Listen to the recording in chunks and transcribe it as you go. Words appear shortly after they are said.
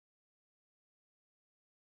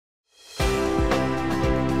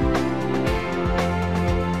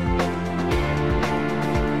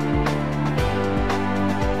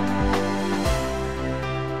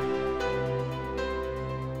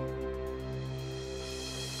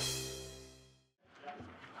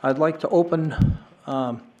I'd like to open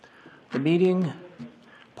the meeting,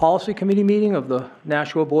 Policy Committee meeting of the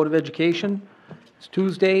Nashua Board of Education. It's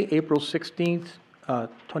Tuesday, April 16th,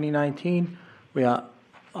 2019. We are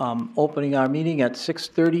opening our meeting at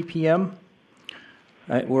 6:30 p.m.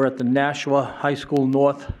 We're at the Nashua High School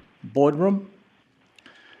North Boardroom.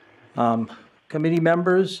 Committee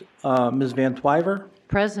members, Ms. Van Twyver.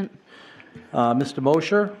 Present. Mr.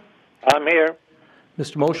 Mosher. I'm here.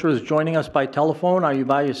 Mr. Mosher is joining us by telephone. Are you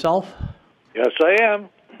by yourself? Yes, I am.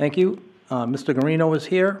 Thank you. Mr. Garino is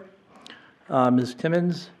here. Ms.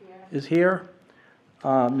 Timmons is here.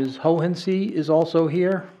 Ms. Hohensee is also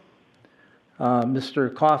here.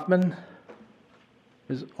 Mr. Kaufman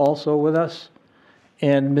is also with us.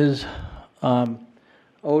 And Ms.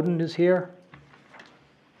 Oden is here.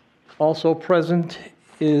 Also present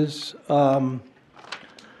is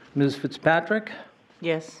Ms. Fitzpatrick.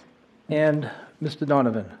 Yes. And Mr.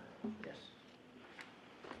 Donovan. Yes.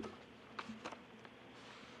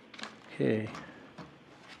 Okay.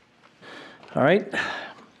 All right.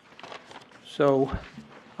 So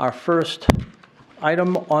our first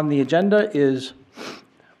item on the agenda is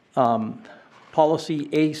Policy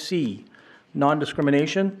AC,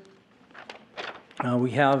 non-discrimination. We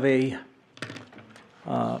have a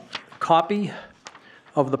copy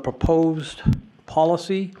of the proposed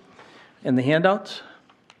policy in the handouts.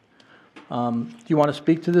 Do you want to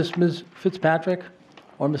speak to this, Ms. Fitzpatrick,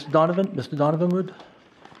 or Mr. Donovan? Mr. Donovan would?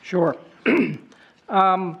 Sure.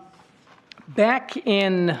 Back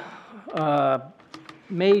in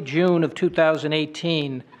May, June of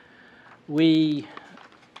 2018, we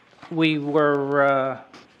were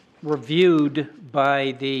reviewed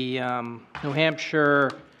by the New Hampshire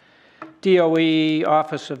DOE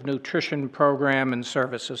Office of Nutrition Program and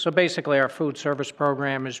Services. So basically our food service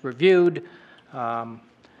program is reviewed.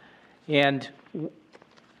 And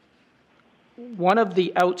one of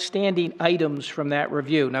the outstanding items from that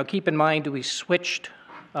review, now keep in mind we switched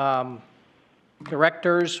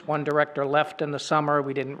directors. One director left in the summer.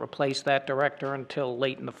 We didn't replace that director until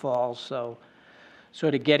late in the fall, so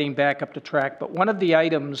sort of getting back up to track. But one of the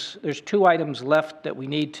items, there's two items left that we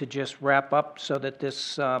need to just wrap up so that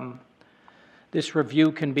this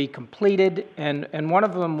review can be completed. And one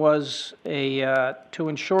of them was to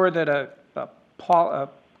ensure that a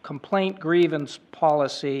complaint grievance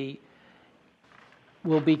policy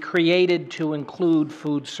will be created to include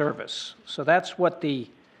food service. So that's what the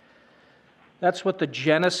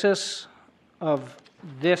genesis of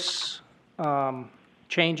this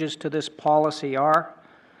changes to this policy are.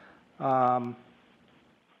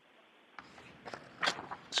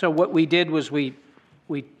 So what we did was we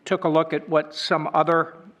took a look at what some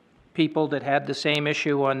other people that had the same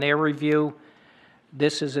issue on their review.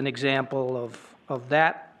 This is an example of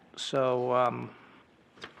that. So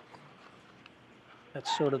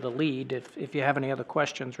that's sort of the lead. If you have any other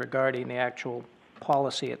questions regarding the actual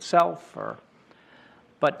policy itself,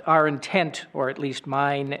 but our intent, or at least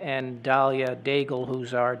mine and Dahlia Daigle,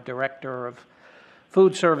 who's our Director of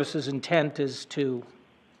Food Services, intent is to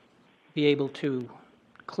be able to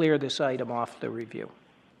clear this item off the review.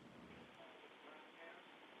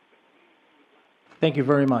 Thank you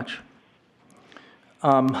very much.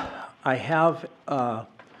 I have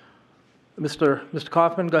Mr.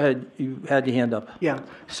 Kaufman, go ahead. You had your hand up. Yeah.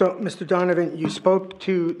 So, Mr. Donovan, you spoke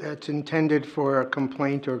to that's intended for a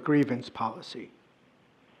complaint or grievance policy,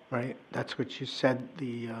 right? That's what you said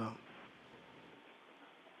the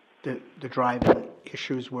driving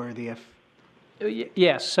issues were.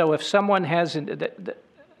 Yes. So if someone has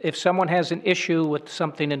an issue with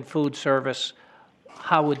something in food service,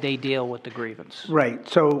 how would they deal with the grievance? Right.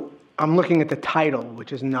 So I'm looking at the title,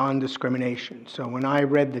 which is non-discrimination. So when I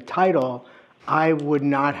read the title, I would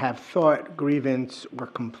not have thought grievance or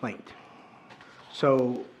complaint.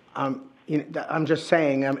 So I'm just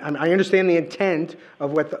saying, I understand the intent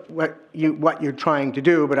of what you're trying to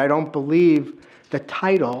do, but I don't believe the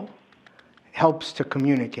title helps to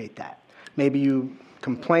communicate that. Maybe you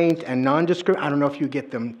complaint and non-discrimination. I don't know if you get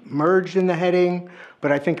them merged in the heading,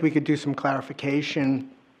 but I think we could do some clarification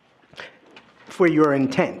for your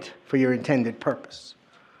intent, for your intended purpose.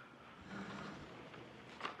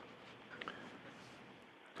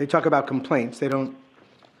 They talk about complaints.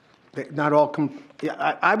 Not all,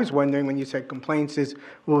 I was wondering when you said complaints is,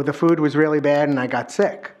 well, the food was really bad and I got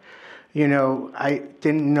sick. You know, I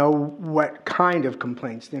didn't know what kind of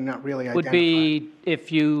complaints. They're not really identified. Would be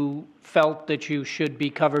if you felt that you should be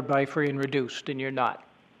covered by free and reduced and you're not.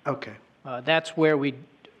 Okay. That's where we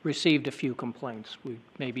received a few complaints,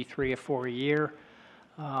 maybe 3 or 4 a year.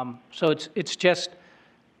 So it's just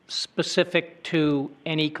specific to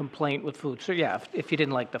any complaint with food. So yeah, if you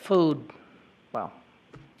didn't like the food, well,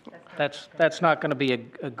 That's not going to be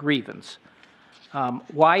a grievance.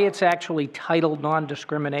 Why it's actually titled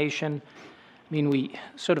non-discrimination, I mean, we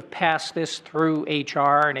sort of passed this through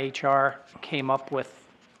HR, and HR came up with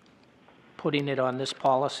putting it on this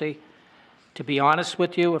policy. To be honest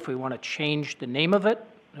with you, if we want to change the name of it,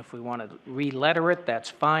 if we want to re-letter it, that's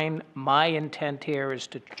fine. My intent here is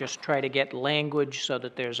to just try to get language so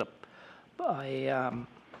that there's a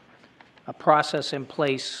process in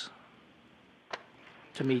place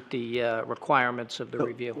to meet the requirements of the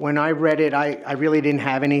review. When I read it, I really didn't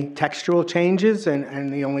have any textual changes,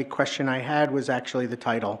 and the only question I had was actually the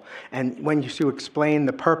title. And when you explain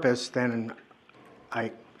the purpose, then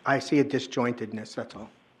I see a disjointedness, that's all.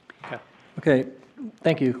 Okay. Okay,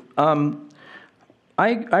 thank you.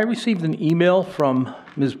 I received an email from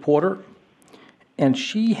Ms. Porter, and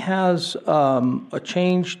she has a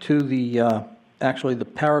change to the, actually the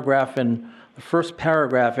paragraph in, the first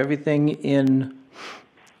paragraph, everything in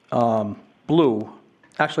blue.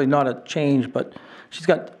 Actually, not a change, but she's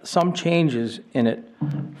got some changes in it.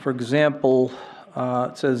 For example,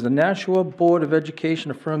 it says, "The Nashua Board of Education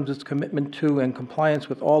affirms its commitment to and compliance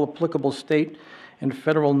with all applicable state and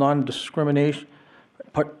federal non-discrimination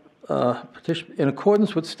in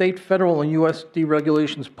accordance with state, federal, and USD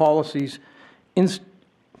regulations, policies,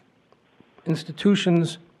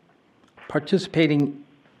 institutions participating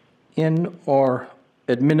in or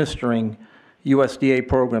administering USDA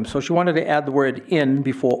programs." So she wanted to add the word "in"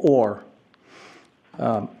 before "or."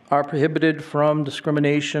 Are prohibited from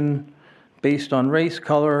discrimination based on race,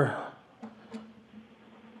 color,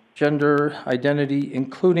 gender identity,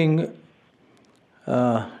 including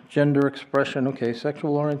gender expression, okay,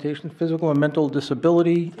 sexual orientation, physical and mental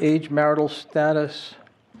disability, age, marital status,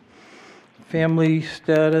 family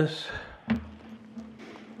status,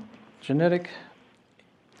 genetic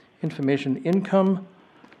information, income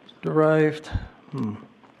derived,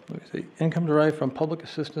 income derived from public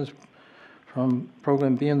assistance from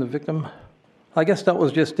program being the victim. I guess that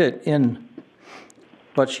was just it, in,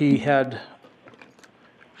 but she had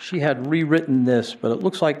rewritten this, but it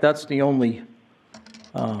looks like that's the only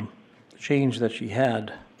change that she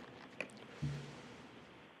had.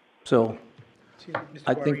 So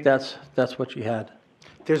I think that's what she had.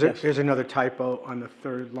 There's another typo on the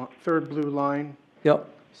third blue line. Yep.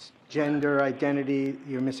 Gender identity,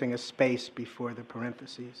 you're missing a space before the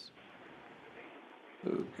parentheses.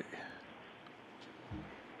 Okay.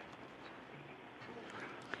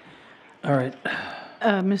 All right.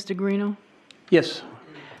 Mr. Greeno, Yes.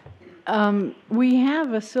 we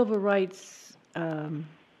have a civil rights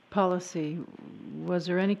policy. Was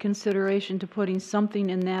there any consideration to putting something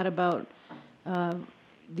in that about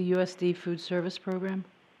the USD food service program?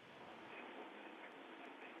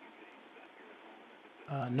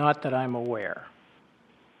 Not that I'm aware.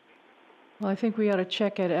 Well, I think we ought to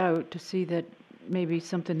check it out to see that maybe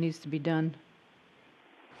something needs to be done.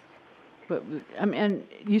 But, and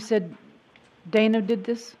you said Dana did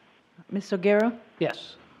this? Ms. O'Gara?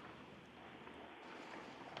 Yes.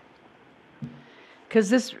 Because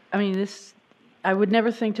this, I would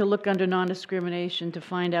never think to look under non-discrimination to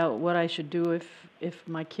find out what I should do if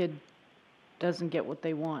my kid doesn't get what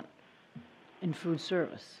they want in food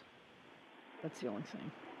service. That's the only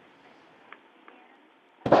thing.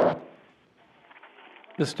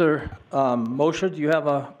 Mr. Mosher, do you have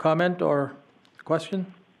a comment or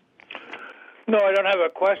question? No, I don't have a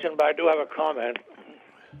question, but I do have a comment.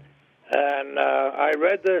 And I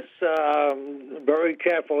read this very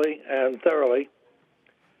carefully and thoroughly,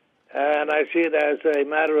 and I see it as a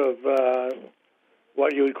matter of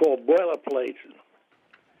what you would call boilerplate,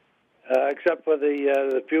 except for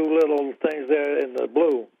the few little things there in the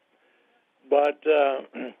blue. But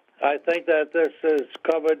I think that this is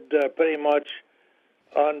covered pretty much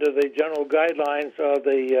under the general guidelines of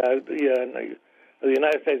the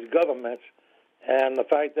United States government, and the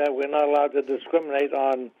fact that we're not allowed to discriminate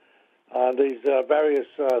on these various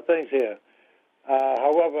things here.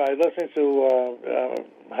 However, I listened to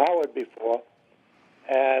Howard before,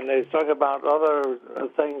 and they talk about other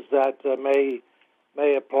things that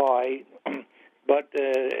may apply, but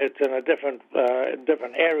it's in a different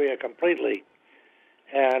area completely.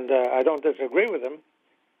 And I don't disagree with him.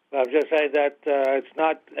 But I'm just saying that it's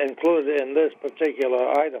not included in this particular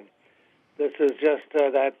item. This is just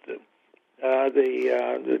that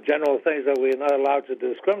the general things that we're not allowed to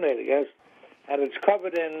discriminate against, and it's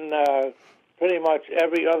covered in pretty much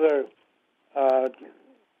every other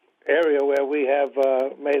area where we have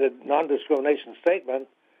made a non-discrimination statement,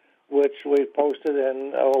 which we've posted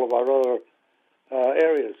in all of our other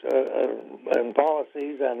areas and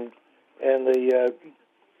policies and the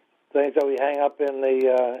things that we hang up in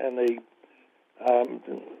the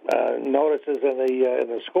notices in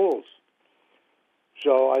the schools.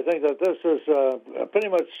 So I think that this is pretty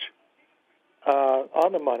much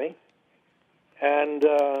on the money, and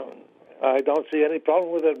I don't see any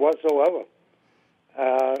problem with it whatsoever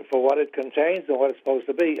for what it contains and what it's supposed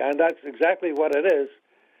to be. And that's exactly what it is.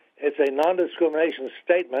 It's a non-discrimination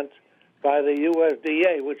statement by the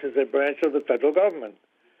USDA, which is a branch of the federal government,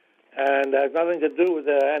 and has nothing to do with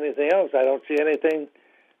anything else. I don't see anything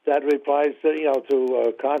that replies to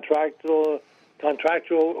to contractual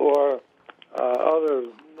or other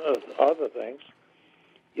things.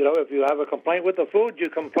 If you have a complaint with the food, you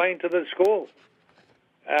complain to the school,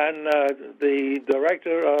 and the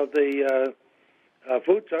director of the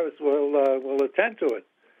food service will attend to it.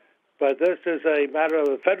 But this is a matter of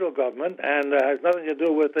the federal government, and has nothing to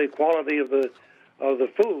do with the quality of the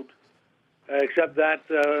food, except that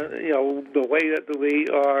the way that we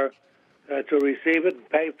are to receive it,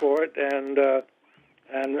 pay for it, and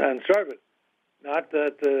serve it. Not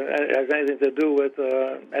that it has anything to do with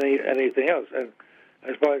anything else. And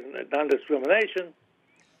as far as non-discrimination,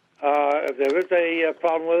 if there is a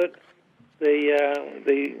problem with it,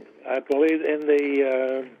 I believe in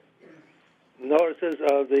the notices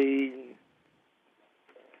of the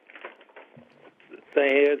thing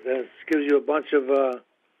here, that gives you a bunch of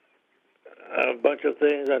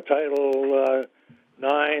things on Title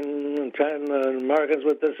 9 and 10, Americans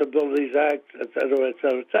with Disabilities Act, et cetera, et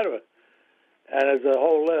cetera, et cetera. And there's a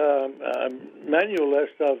whole menu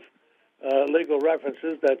list of legal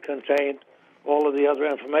references that contain all of the other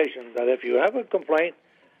information. That if you have a complaint,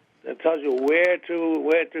 it tells you where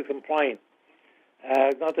to complain. It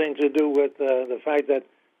has nothing to do with the fact that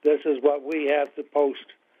this is what we have to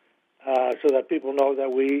post, so that people know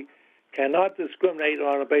that we cannot discriminate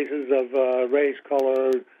on the basis of race,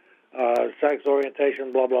 color, sex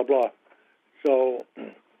orientation, blah blah blah. So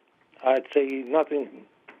I'd say nothing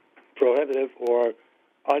prohibitive or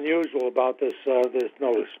unusual about this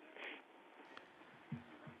notice.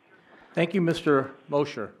 Thank you, Mr.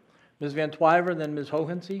 Mosher. Ms. Van Twyver, then Ms.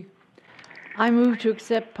 Hohensee. I move to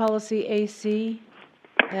accept policy AC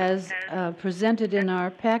as presented in our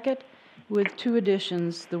packet with two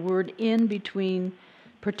additions: the word "in" between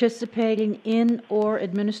participating in or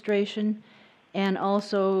administration, and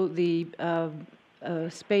also the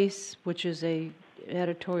space, which is a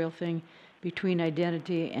editorial thing, between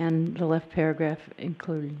identity and the left paragraph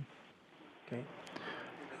including. Okay.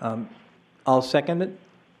 I'll second it.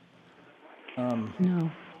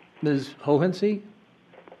 No. Ms. Hohensee?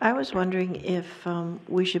 I was wondering if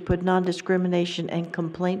we should put non-discrimination and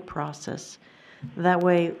complaint process. That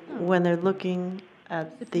way, when they're looking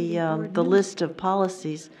at the list of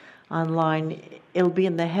policies online, it'll be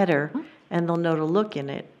in the header, and they'll know to look in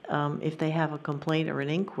it if they have a complaint or an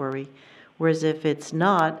inquiry. Whereas if it's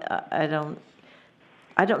not, I don't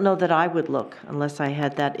know that I would look unless I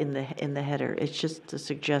had that in the header. It's just a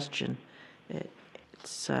suggestion.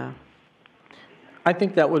 I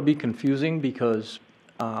think that would be confusing because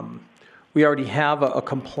we already have a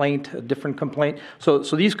complaint, a different complaint. So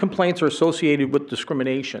these complaints are associated with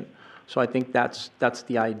discrimination. So I think that's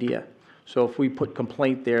the idea. So if we put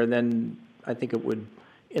complaint there, then I think it would,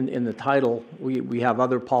 in the title, we have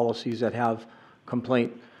other policies that have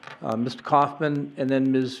complaint. Mr. Kaufman, and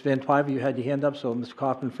then Ms. Van Twyver, you had your hand up, so Mr.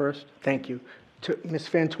 Kaufman first. Thank you. Ms.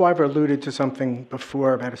 Van Twyver alluded to something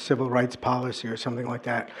before about a civil rights policy or something like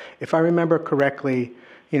that. If I remember correctly,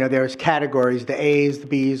 there's categories, the A's, the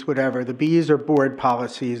B's, whatever. The B's are board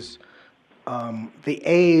policies. The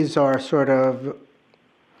A's are sort of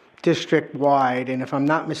district-wide, and if I'm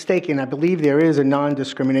not mistaken, I believe there is a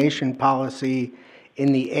non-discrimination policy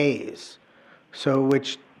in the A's, so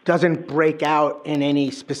which doesn't break out in any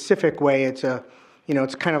specific way. It's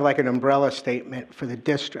it's kind of like an umbrella statement for the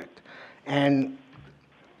district. And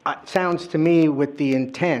it sounds to me with the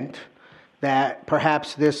intent that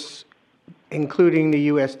perhaps this, including the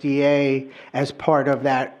USDA as part of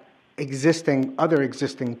that other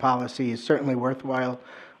existing policy, is certainly worthwhile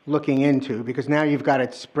looking into, because now you've got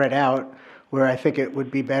it spread out where I think it would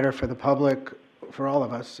be better for the public, for all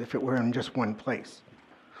of us, if it were in just one place.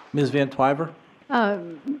 Ms. Van Twyver?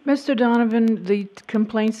 Mr. Donovan, the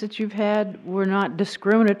complaints that you've had were not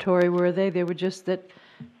discriminatory, were they? They were just that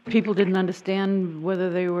people didn't understand whether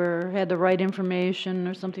they had the right information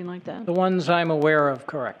or something like that? The ones I'm aware of,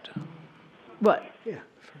 correct. What? Yeah,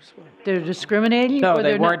 first one. They're discriminating? No, or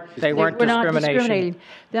they they're weren't- not, they weren't were not discrimination. discriminating.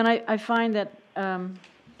 Then I find that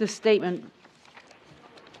the statement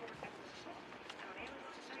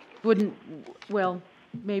wouldn't, well,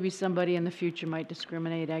 maybe somebody in the future might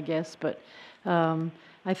discriminate, I guess, but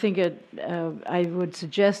I think I would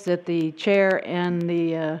suggest that the chair and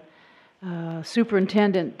the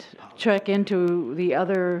superintendent check into the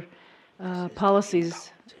other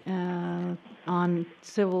policies on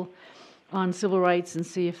civil rights and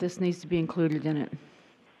see if this needs to be included in it.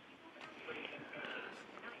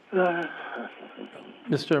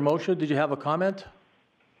 Mr. Mosher, did you have a comment?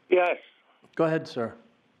 Yes, Go ahead, sir.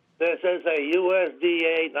 this is a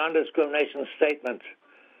USDA non-discrimination statement.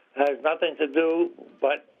 It has nothing to do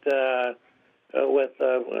but with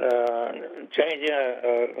changing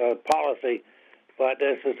a policy, but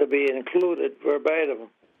this is to be included verbatim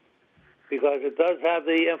because it does have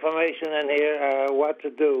the information in here what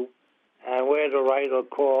to do and where to write or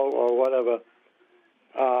call or whatever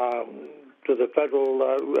to the Federal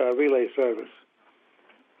Relay Service.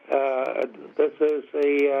 This is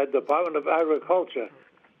the Department of Agriculture,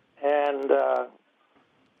 and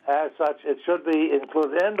as such, it should be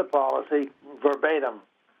included in the policy verbatim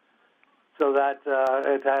so that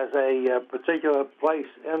it has a particular place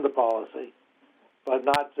in the policy, but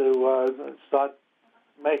not to start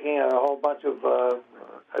making a whole bunch of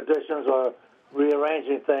additions or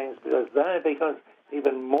rearranging things, because then it becomes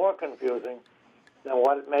even more confusing than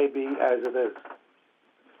what it may be as it is.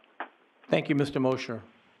 Thank you, Mr. Mosher.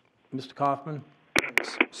 Mr. Kaufman?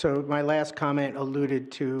 So my last comment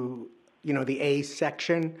alluded to, the A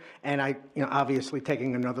section, and I, obviously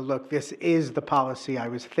taking another look, this is the policy I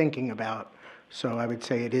was thinking about, so I would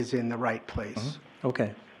say it is in the right place.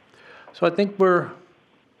 Okay. So I think we're,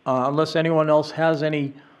 unless anyone else has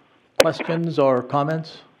any questions or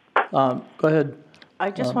comments, go ahead.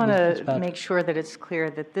 I just want to make sure that it's clear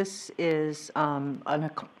that this is a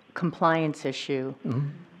compliance issue.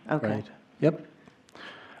 Okay. Right. Yep.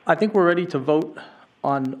 I think we're ready to vote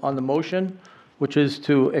on the motion, which is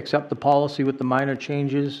to accept the policy with the minor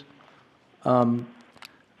changes.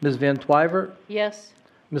 Ms. Van Twyver? Yes.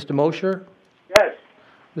 Mr. Mosher? Yes.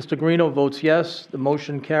 Mr. Guarino votes yes. The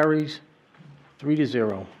motion carries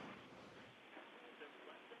 3-0.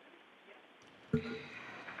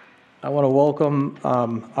 I want to welcome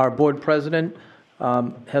our board president,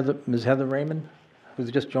 Ms. Heather Raymond, who's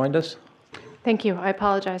just joined us. Thank you. I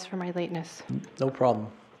apologize for my lateness. No problem.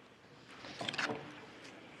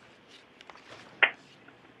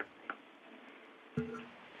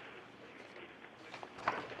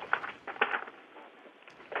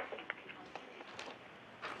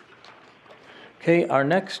 Okay, our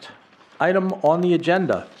next item on the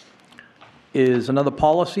agenda is another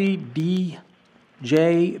policy,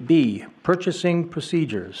 DJB, Purchasing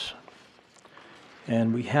Procedures.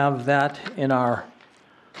 And we have that in our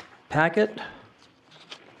packet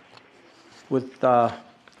with the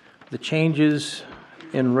changes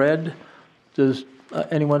in red. Does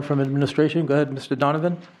anyone from administration? Go ahead, Mr.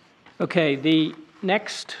 Donovan. Okay, the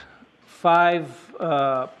next 5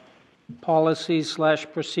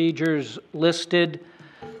 policies/procedures listed,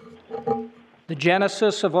 the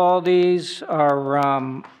genesis of all these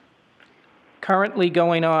are currently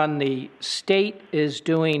going on. The state is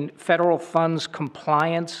doing federal funds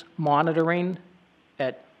compliance monitoring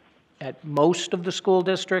at most of the school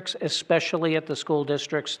districts, especially at the school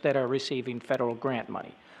districts that are receiving federal grant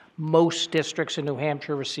money. Most districts in New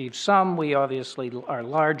Hampshire receive some. We obviously are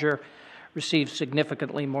larger, receive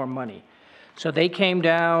significantly more money. So they came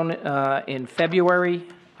down in February,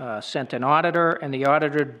 sent an auditor, and the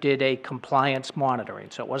auditor did a compliance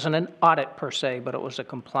monitoring. So it wasn't an audit per se, but it was a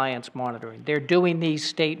compliance monitoring. They're doing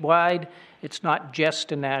these statewide. It's not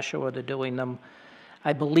just in Nashua, they're doing them.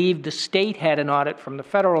 I believe the state had an audit from the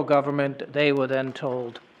federal government. They were then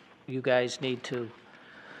told, you guys need to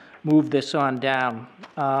move this on down.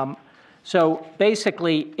 So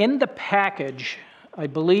basically, in the package, I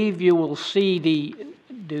believe you will see the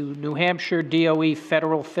New Hampshire DOE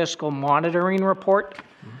Federal Fiscal Monitoring Report.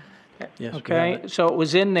 Yes. Okay, so it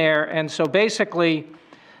was in there, and so basically,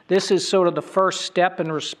 this is sort of the first step in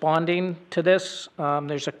responding to this.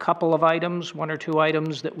 There's a couple of items, 1 or 2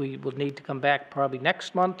 items that we will need to come back probably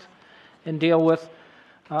next month and deal with.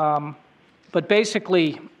 But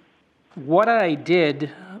basically, what I did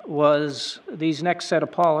was these next set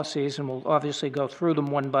of policies, and we'll obviously go through them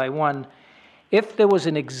one by one. If there was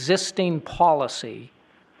an existing policy,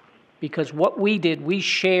 because what we did, we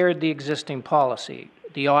shared the existing policy.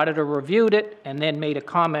 The auditor reviewed it and then made a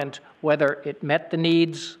comment whether it met the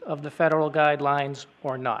needs of the federal guidelines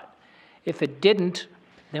or not. If it didn't,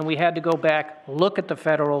 then we had to go back, look at the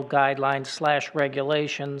federal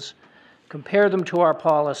guidelines/regulations, compare them to our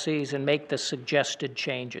policies, and make the suggested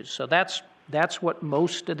changes. So that's what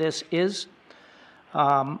most of this is.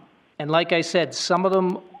 And like I said, some of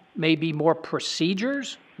them may be more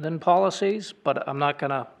procedures than policies, but I'm not going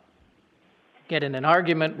to get in an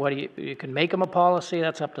argument. You can make them a policy,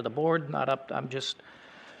 that's up to the board, not up, I'm just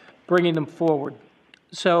bringing them forward.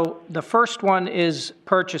 So the first one is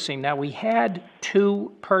purchasing. Now, we had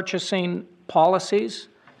 2 purchasing policies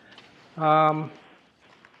that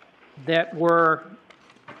were,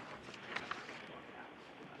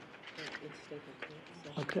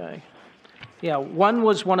 okay. Yeah, one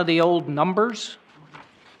was one of the old numbers,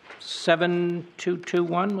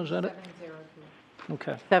 7221, was that it? 7021.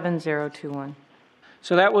 Okay. 7021.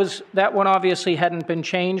 So that one obviously hadn't been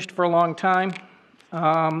changed for a long time.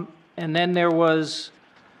 And then there was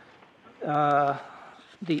the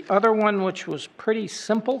other one, which was pretty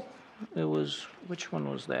simple. It was, which one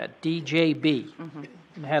was that? DJB.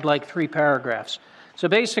 It had like 3 paragraphs. So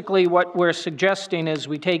basically what we're suggesting is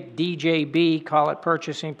we take DJB, call it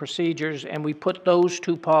purchasing procedures, and we put those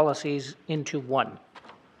 2 policies into one.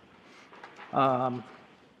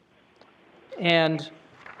 And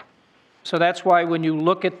so that's why when you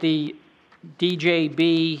look at the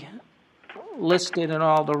DJB listed in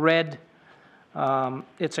all the red,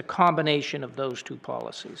 it's a combination of those 2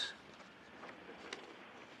 policies.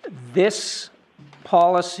 This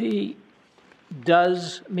policy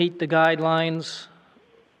does meet the guidelines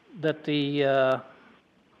that the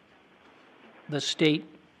state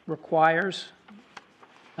requires.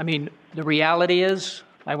 I mean, the reality is,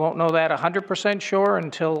 I won't know that 100% sure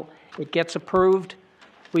until it gets approved.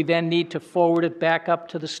 We then need to forward it back up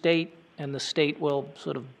to the state, and the state will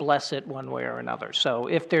sort of bless it one way or another. So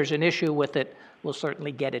if there's an issue with it, we'll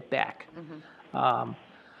certainly get it back.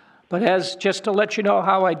 But just to let you know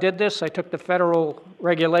how I did this, I took the federal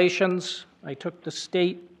regulations, I took the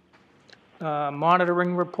state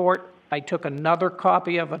monitoring report, I took another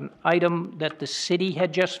copy of an item that the city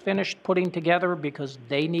had just finished putting together because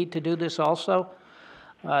they need to do this also.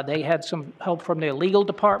 They had some help from their legal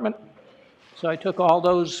department. So I took all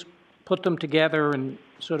those, put them together, and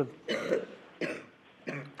sort of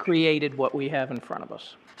created what we have in front of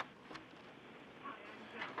us.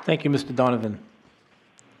 Thank you, Mr. Donovan.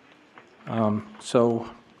 I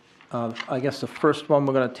guess the first one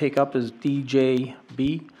we're going to take up is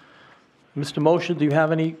DJB. Mr. Mosher, do you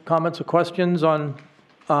have any comments or questions on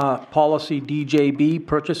policy DJB,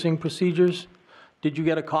 purchasing procedures? Did you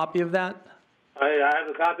get a copy of that? I have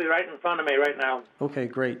the copy right in front of me right now. Okay,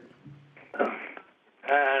 great.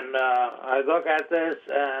 And I look at this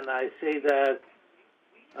and I see that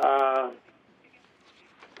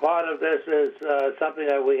part of this is something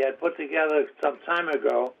that we had put together some time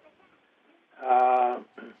ago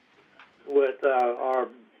with our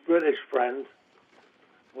British friends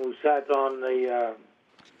who sat on the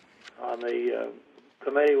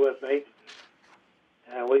committee with me,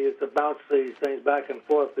 and we used to bounce these things back and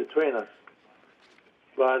forth between us.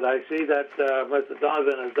 But I see that Mr.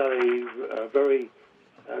 Donovan has done a very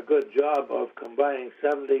good job of combining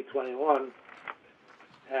 7021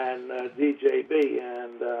 and DJB,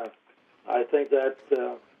 and I think that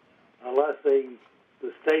unless the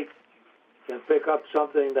state can pick up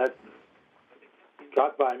something that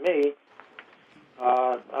got by me,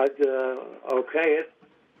 I'd okay it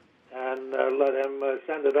and let him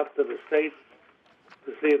send it up to the state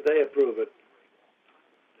to see if they approve it.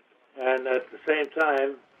 And at the same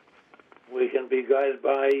time, we can be guided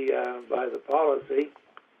by the policy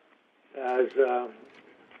as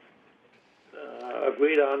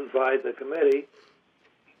agreed on by the committee,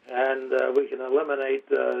 and we can eliminate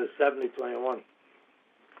 7021.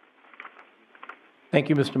 Thank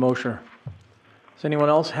you, Mr. Mosher. Does anyone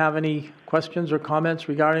else have any questions or comments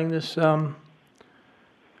regarding this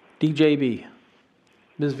DJB?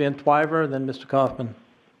 Ms. Van Twyver, then Mr. Kaufman.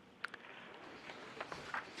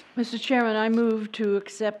 Mr. Chairman, I move to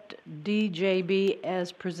accept DJB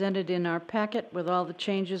as presented in our packet with all the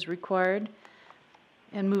changes required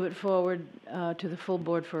and move it forward to the full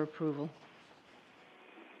board for approval.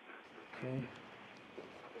 Okay.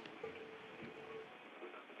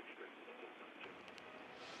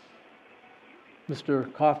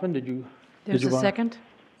 Mr. Kaufman, did you? There's a second?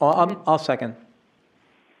 Oh, I'll second.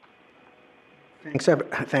 Thanks. I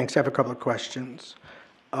have a couple of questions.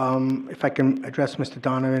 If I can address Mr.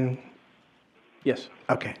 Donovan. Yes.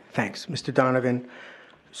 Okay, thanks. Mr. Donovan,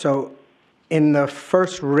 so in the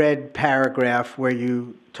first red paragraph where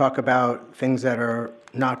you talk about things that are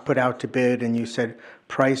not put out to bid and you said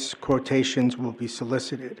price quotations will be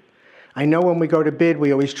solicited. I know when we go to bid,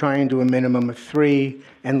 we always try and do a minimum of 3,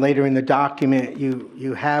 and later in the document,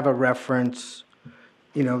 you have a reference,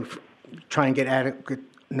 try and get adequate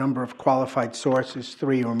number of qualified sources,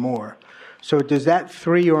 3 or more. So does that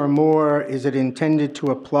 3 or more, is it intended to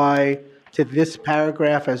apply to this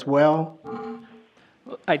paragraph as well?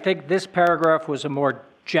 I think this paragraph was a more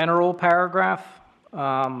general paragraph.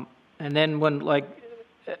 And then when,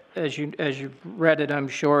 as you've read it, I'm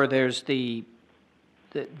sure there's the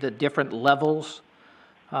different levels.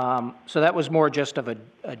 So that was more just of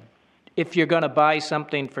if you're going to buy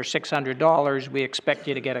something for $600, we expect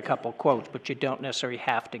you to get a couple quotes, but you don't necessarily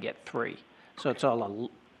have to get 3. So it's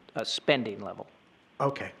all a spending level.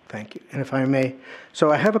 Okay, thank you. And if I may,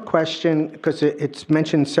 so I have a question, because it's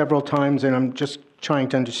mentioned several times, and I'm just trying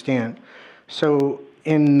to understand. So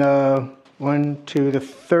in the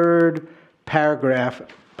third paragraph,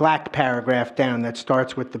 black paragraph down that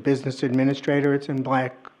starts with the business administrator, it's in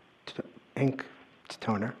black ink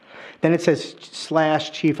toner. Then it says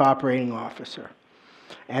 / chief operating officer.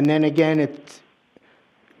 And then again,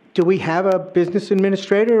 do we have a business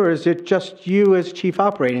administrator, or is it just you as chief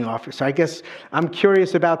operating officer? I guess I'm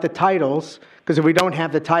curious about the titles, because if we don't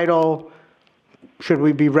have the title, should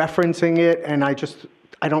we be referencing it? And I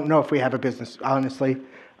don't know if we have a business, honestly.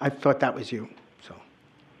 I thought that was you, so.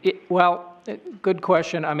 Good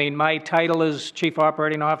question. I mean, my title is Chief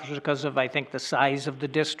Operating Officer because of, I think, the size of the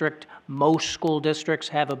district. Most school districts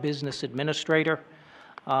have a business administrator.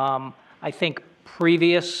 I think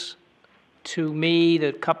previous to me,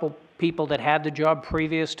 the couple people that had the job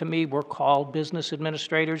previous to me were called business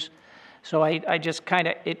administrators. So I just kind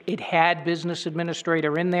of, it had business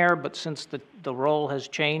administrator in there, but since the role has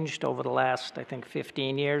changed over the last, I think,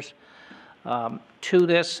 15 years, to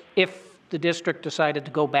this, if the district decided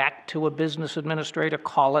to go back to a business administrator,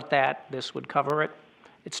 call it that, this would cover it.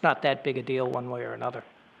 It's not that big a deal one way or another.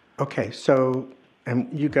 Okay, so, and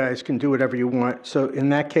you guys can do whatever you want. So in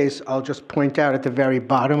that case, I'll just point out at the very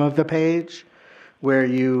bottom of the page, where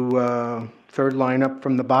you, third line up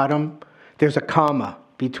from the bottom, there's a comma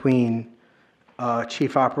between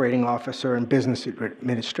chief operating officer and business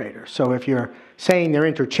administrator. So if you're saying they're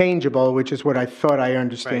interchangeable, which is what I thought I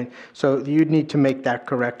understand, right. So you'd need to make that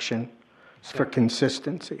correction for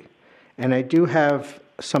consistency. And I do have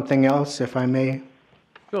something else, if I may.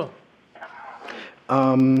 Sure.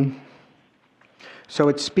 So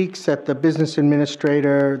it speaks that the business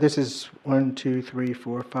administrator, this is 1, 2, 3,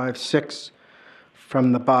 4, 5, 6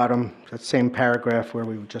 from the bottom, that same paragraph where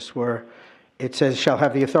we just were. It says, shall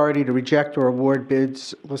have the authority to reject or award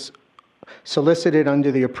bids solicited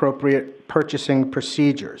under the appropriate purchasing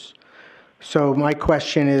procedures. So my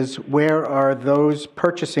question is, where are those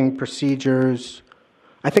purchasing procedures?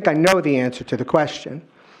 I think I know the answer to the question,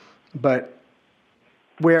 but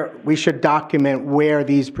where we should document where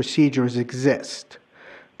these procedures exist.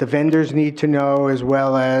 The vendors need to know, as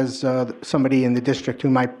well as somebody in the district who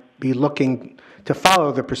might be looking to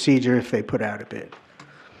follow the procedure if they put out a bid.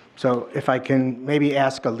 So if I can maybe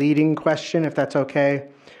ask a leading question, if that's okay.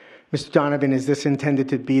 Mr. Donovan, is this intended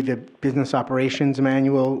to be the business operations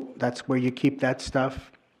manual? That's where you keep that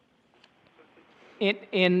stuff?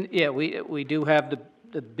 Yeah, we do have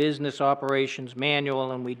the business operations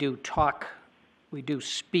manual, and we do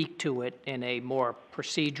speak to it in a more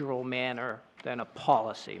procedural manner than a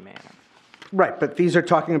policy manner. Right, but these are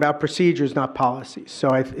talking about procedures, not policies. So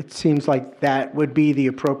it seems like that would be the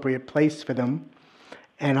appropriate place for them.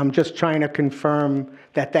 And I'm just trying to confirm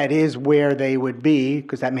that that is where they would be,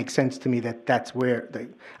 because that makes sense to me that that's where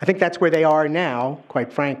I think that's where they are now,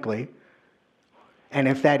 quite frankly. And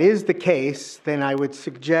if that is the case, then I would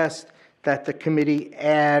suggest that the committee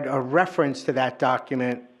add a reference to that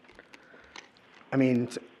document. I mean,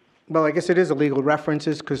 well, I guess it is a legal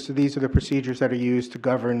references, because these are the procedures that are used to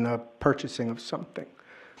govern the purchasing of something.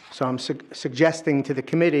 So I'm suggesting to the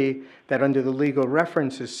committee that under the legal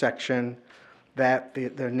references section, that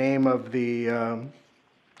the name of the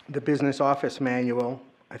business office manual,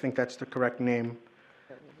 I think that's the correct name,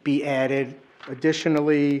 be added.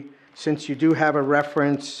 Additionally, since you do have a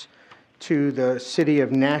reference to the city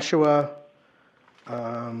of Nashua,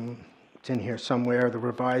 it's in here somewhere, the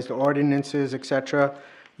revised ordinances, etc.,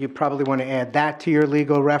 you probably want to add that to your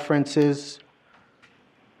legal references.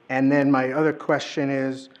 And then my other question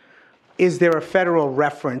is there a federal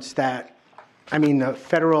reference that, I mean, the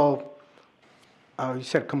federal, you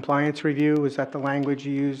said compliance review, is that the language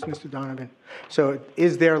you used, Mr. Donovan? So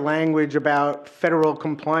is there language about federal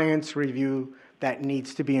compliance review that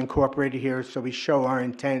needs to be incorporated here so we show our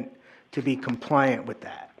intent to be compliant with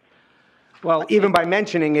that? Well, even by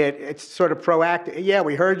mentioning it, it's sort of proactive. Yeah,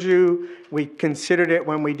 we heard you, we considered it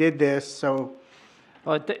when we did this, so.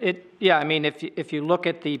 Well, yeah, I mean, if you look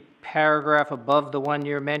at the paragraph above the one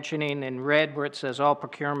you're mentioning in red, where it says all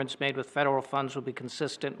procurements made with federal funds will be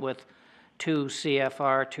consistent with 2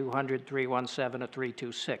 CFR 200-317 or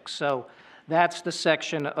 326. So that's the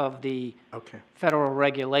section of the federal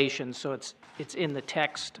regulations. So it's in the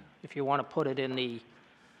text. If you want to put it in the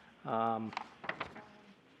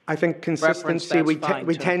I think consistency, that's we fine,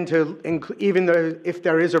 we too. tend to, even though if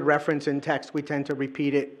there is a reference in text, we tend to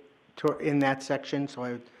repeat it in that section. So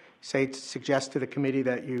I would suggest to the committee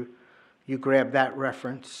that you grab that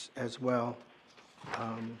reference as well.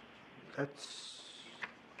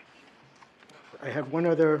 I have one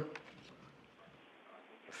other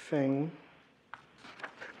thing.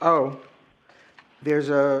 Oh, there's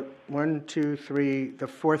a 1, 2, 3, the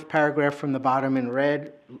fourth paragraph from the bottom in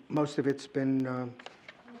red. Most of it's been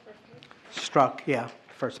struck, yeah,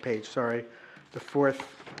 first page, sorry. The fourth,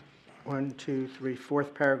 1, 2, 3,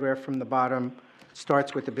 fourth paragraph from the bottom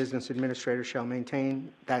starts with the business administrator shall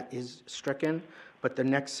maintain. That is stricken. But the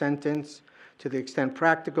next sentence, to the extent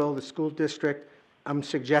practical, the school district, I'm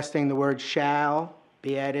suggesting the word shall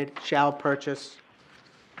be added, shall purchase.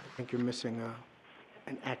 I think you're missing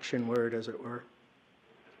an action word, as it were.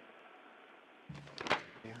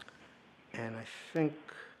 And I think,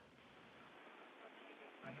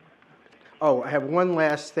 I have one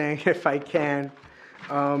last thing, if I can.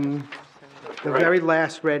 The very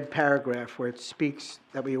last red paragraph where it speaks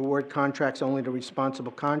that we award contracts only to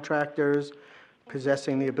responsible contractors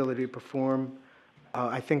possessing the ability to perform.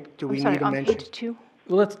 I think, do we I'm sorry, need to on mention? page 2?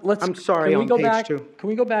 Let's. I'm sorry, can we on go page back- 2. Can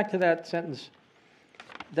we go back to that sentence?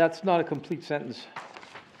 That's not a complete sentence.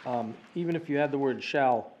 Even if you add the word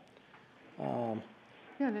shall. Yeah,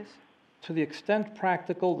 it is. To the extent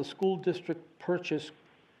practical, the school district purchase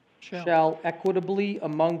shall equitably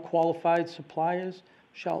among qualified suppliers,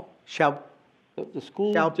 shall, Shall the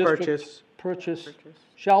school Shall district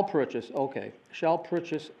shall purchase, okay, shall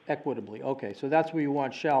purchase equitably, okay, so that's where you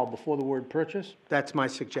want shall before the word purchase? That's my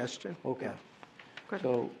suggestion. Okay. Yeah.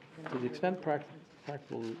 So, to the extent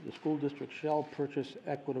practical, the school district shall purchase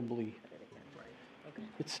equitably.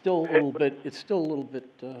 It's still a little bit,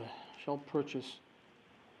 shall purchase,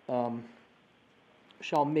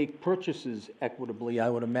 shall make purchases equitably, I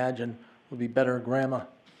would imagine, would be better grammar.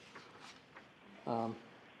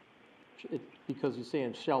 Because you're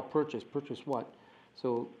saying shall purchase what?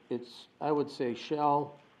 So I would say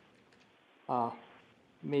shall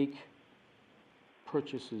make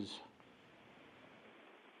purchases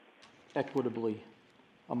equitably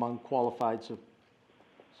among qualified,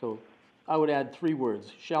 so I would add 3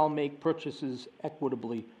 words, shall make purchases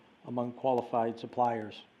equitably among qualified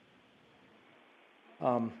suppliers.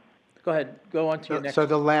 Go ahead, go on to your next. So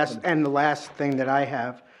the last thing that I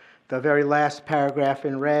have, the very last paragraph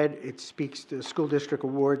in red, it speaks to the school district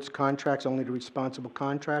awards contracts only to responsible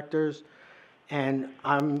contractors. And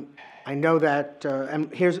I know that, and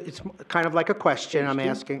it's kind of like a question I'm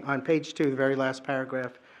asking on page 2, the very last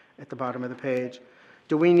paragraph at the bottom of the page.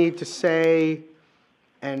 Do we need to say,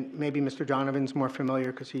 and maybe Mr. Donovan's more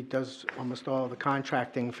familiar because he does almost all the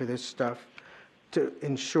contracting for this stuff, to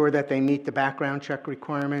ensure that they meet the background check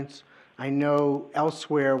requirements? I know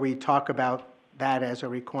elsewhere we talk about that as a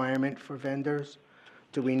requirement for vendors.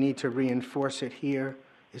 Do we need to reinforce it here?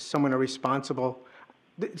 Is someone it's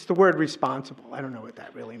the word responsible. I don't know what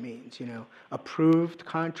that really means, Approved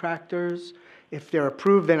contractors. If they're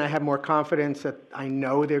approved, then I have more confidence that I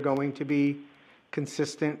know they're going to be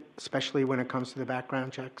consistent, especially when it comes to the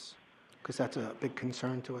background checks, because that's a big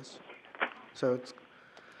concern to us. So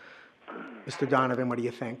Mr. Donovan, what do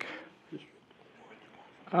you think?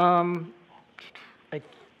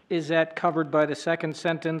 Is that covered by the second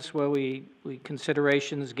sentence where we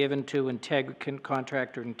considerations given to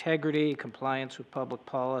contractor integrity, compliance with public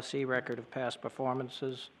policy, record of past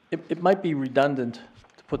performances? It might be redundant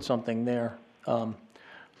to put something there.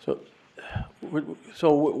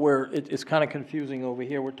 It's kind of confusing over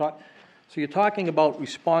here. So you're talking about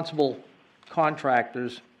responsible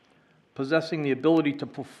contractors possessing the ability to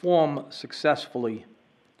perform successfully.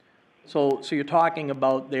 So you're talking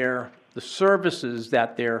about the services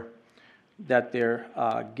that they're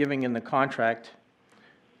giving in the contract.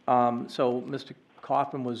 So Mr.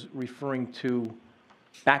 Kaufman was referring to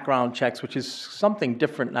background checks, which is something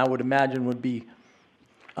different, and I would imagine would be.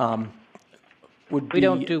 We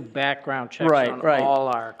don't do background checks on all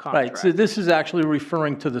our contracts. Right, so this is actually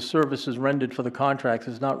referring to the services rendered for the contracts,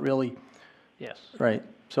 it's not really. Yes. Right,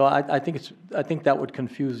 so I think that would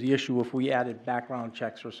confuse the issue if we added background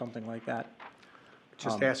checks or something like that.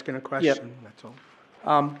 Just asking a question, that's all.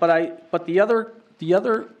 But the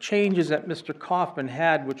other changes that Mr. Kaufman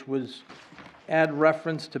had, which was add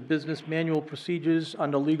reference to business manual procedures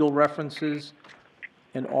under legal references,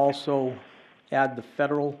 and also add the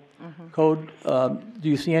federal code. Do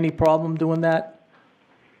you see any problem doing that?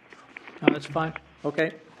 No, that's fine.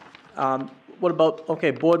 Okay. What about,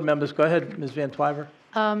 board members, go ahead, Ms. Van Twyver.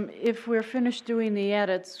 If we're finished doing the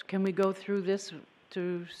edits, can we go through this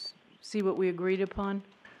to see what we agreed upon?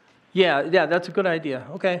 Yeah, that's a good idea.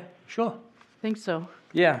 Okay, sure. Think so,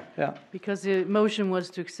 Yeah, yeah. because the motion was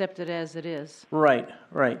to accept it as it is. Right.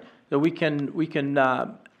 So we can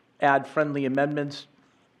add friendly amendments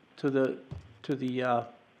to the,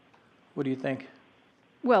 what do you think?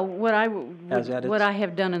 Well, As edits? what I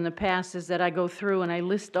have done in the past is that I go through and I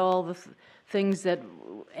list all the things that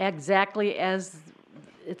exactly as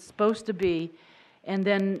it's supposed to be, and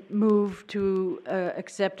then move to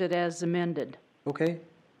accept it as amended. Okay.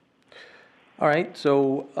 All right,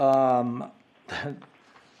 so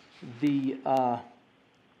the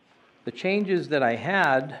changes that I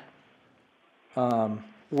had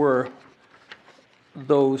were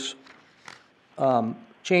those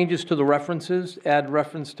changes to the references, add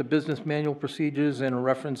reference to business manual procedures and a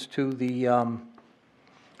reference to the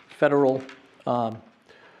federal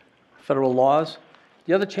laws.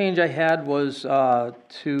 The other change I had was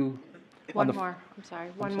to... One more, I'm sorry,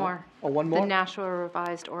 one more. Oh, one more? The Nashua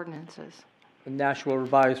revised ordinances. The Nashua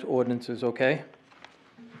revised ordinances, okay?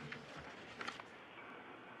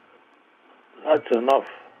 That's enough.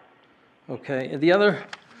 Okay, and the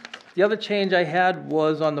other change I had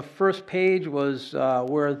was on the first page was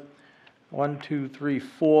where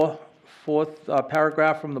fourth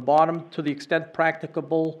paragraph from the bottom, to the extent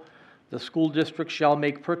practicable, the school district shall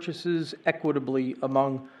make purchases equitably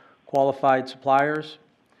among qualified suppliers.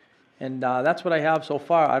 And that's what I have so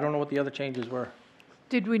far. I don't know what the other changes were.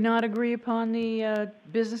 Did we not agree upon the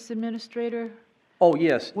business administrator? Oh,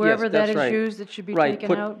 yes, Wherever yes, that that's is right. used, it should be Right,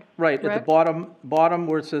 taken out? Right, at the correct? bottom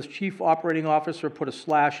where it says chief operating officer, put a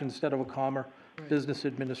slash instead of a comma, business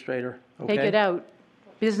administrator, okay? Take it out.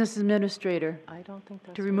 Business administrator, I don't think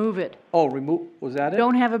that's. to remove it. Oh, remove, was that it?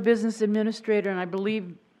 Don't have a business administrator, and I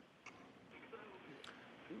believe,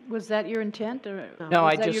 was that your intent, or? No,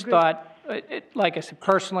 was I that your just group? thought, like I said,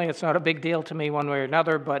 personally, it's not a big deal to me one way or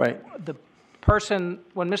another, but Right. the person,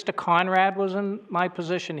 when Mr. Conrad was in my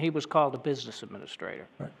position, he was called a business administrator.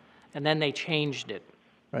 Right. And then they changed it.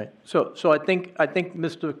 Right, so I think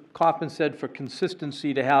Mr. Kaufman said for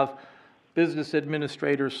consistency to have business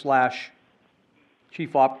administrator slash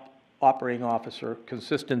chief operating officer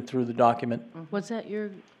consistent through the document. Was that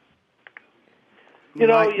your, You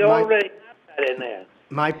know, My- you my- already have that in there.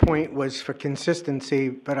 My point was for consistency,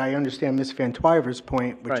 but I understand Ms. Van Twyver's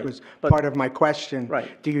point, which Right, was but- part of my question.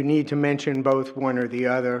 Right. Do you need to mention both one or the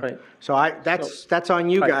other? Right. So that's on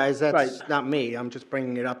you Right, guys, that's right. not me. I'm just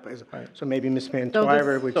bringing it up as, Right. so maybe Ms. Van So this-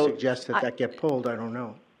 Twyver would So- suggest that that get pulled, I don't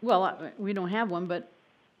know. well, we don't have one, but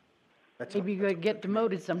That's maybe you could get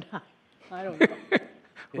demoted sometime. I don't know.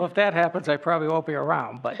 Well, if that happens, I probably won't be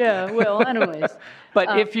around, but. Yeah, well, anyways.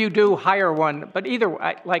 But if you do hire one, but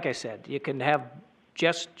like I said, you can have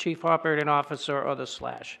just chief operating officer or the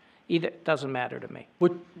slash. Either, doesn't matter to me.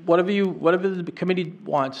 Whatever the committee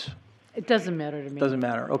wants, It doesn't matter to me. doesn't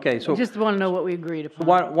matter. Okay, so I just want to know what we agreed upon.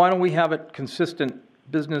 why don't we have it consistent,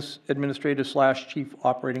 business administrator slash chief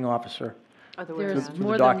operating officer? There's the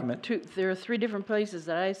more than document. two, there are 3 different places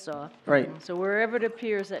that I saw. Right. So wherever it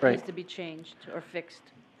appears, that Right. needs to be changed or fixed.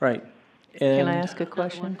 Right. Can I And- ask a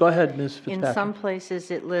question? Go ahead, Ms. In Fitzpatrick. some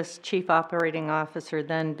places, it lists chief operating officer,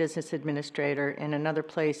 then business administrator. In another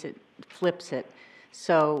place, it flips it.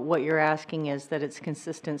 So what you're asking is that it's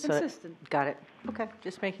consistent, so. Consistent. Got it. Okay,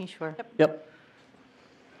 just making sure. Yep.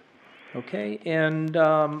 Okay, and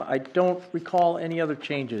I don't recall any other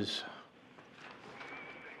changes.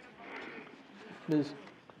 Ms.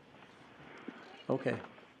 Okay.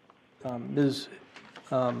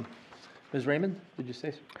 Ms. Raymond, did you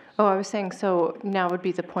say so? Oh, I was saying, so now would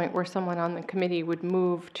be the point where someone on the committee would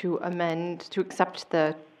move to amend, to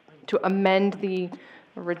amend the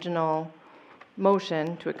original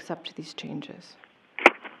motion to accept these changes,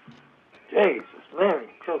 Jesus, Mary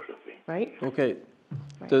Josephine. right? Okay.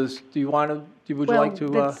 Do you want to, would you like to?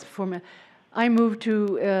 Well, that's for me. I move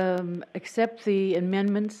to accept the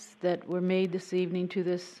amendments that were made this evening to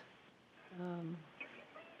this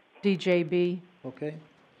DJB. Okay.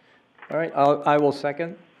 All right, I will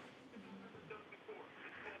second.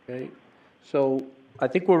 Okay, so I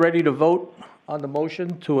think we're ready to vote on the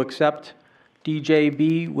motion to accept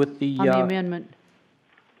DJB with the... On the amendment.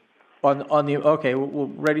 Okay, we're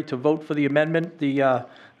ready to vote for the amendment, the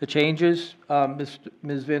changes. Ms.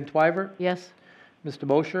 Van Twyver? Yes? Mr.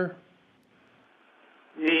 Mosher?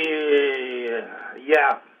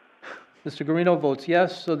 Yeah. Mr. Guarino votes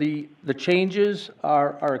yes, so the changes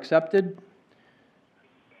are accepted.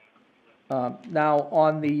 Now,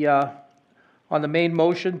 on the main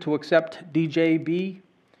motion to accept DJB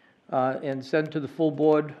and send to the full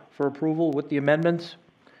board for approval with the amendments,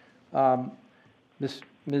 Ms.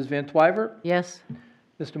 Van Twyver? Yes?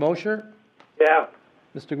 Mr. Mosher? Yeah.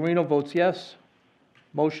 Mr. Guarino votes yes.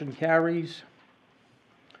 Motion carries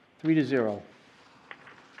 3-0.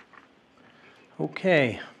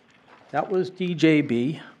 Okay, that was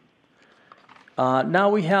DJB. Now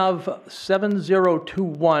we have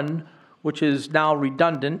 7021, which is now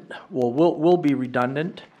redundant, well, will be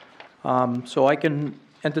redundant. So I can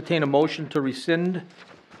entertain a motion to rescind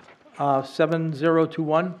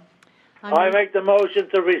 7021. I make the motion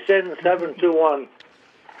to rescind 721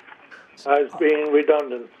 as being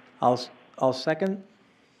redundant. I'll second.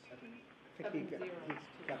 I think he's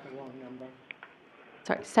got the wrong number.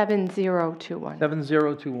 Sorry, 7021.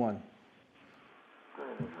 7021.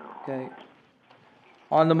 Okay.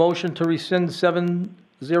 On the motion to rescind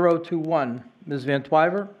 7021, Ms. Van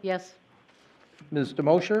Twyver? Yes. Mr.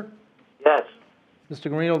 Mosher? Yes.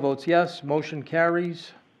 Mr. Guarino votes yes. Motion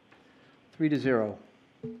carries 3-0.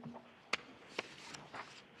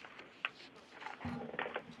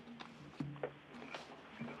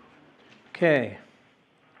 Okay.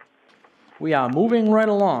 We are moving right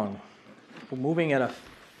along. We're moving at a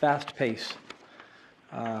fast pace.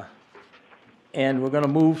 And we're going to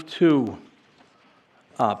move to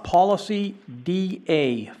Policy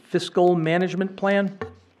DA, Fiscal Management Plan.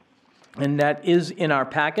 And that is in our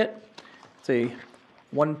packet. It's a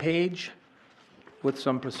one-page with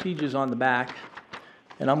some procedures on the back.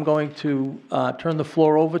 And I'm going to turn the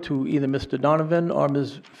floor over to either Mr. Donovan or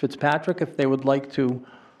Ms. Fitzpatrick if they would like to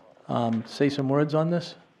say some words on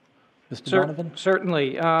this. Mr. Donovan?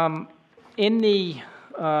 Certainly. In the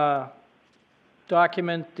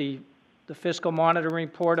document, the fiscal monitoring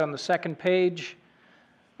report on the second page,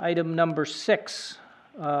 item number 6,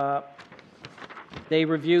 they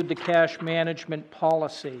reviewed the cash management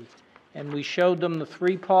policy, and we showed them the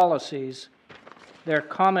 3 policies. Their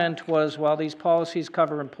comment was, while these policies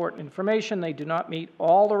cover important information, they do not meet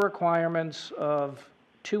all the requirements of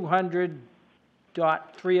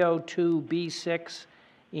 200.302B6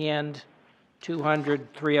 and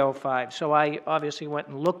 200.305. So I obviously went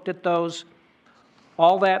and looked at those.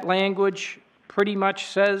 All that language pretty much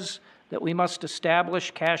says that we must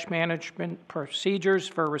establish cash management procedures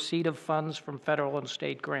for receipt of funds from federal and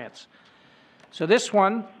state grants. So this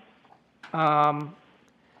one,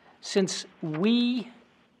 since a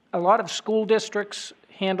lot of school districts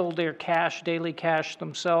handle their cash, daily cash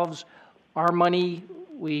themselves, our money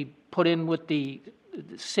we put in with the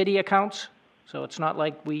city accounts. So it's not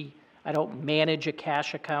like I don't manage a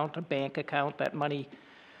cash account, a bank account. That money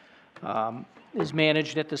is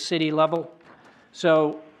managed at the city level.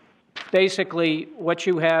 So basically, what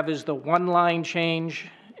you have is the one-line change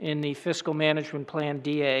in the fiscal management plan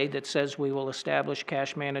DA that says we will establish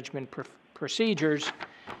cash management procedures.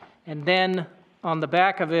 And then on the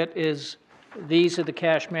back of it is, these are the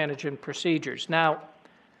cash management procedures. Now,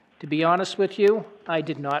 to be honest with you, I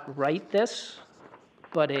did not write this,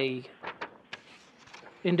 but a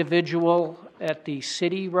individual at the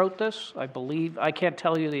city wrote this, I believe. I can't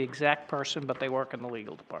tell you the exact person, but they work in the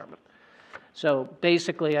legal department. So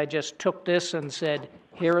basically, I just took this and said,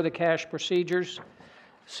 here are the cash procedures.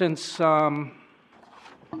 Since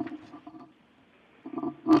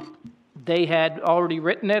they had already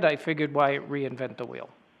written it, I figured why reinvent the wheel,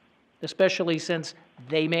 especially since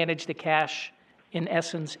they manage the cash in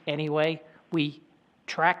essence anyway. We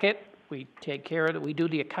track it, we take care of it, we do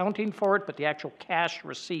the accounting for it, but the actual cash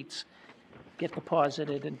receipts get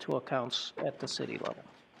deposited into accounts at the city level.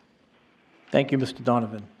 Thank you, Mr.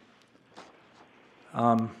 Donovan.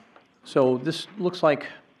 So this looks like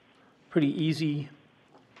pretty easy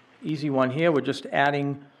one here. We're just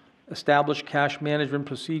adding establish cash management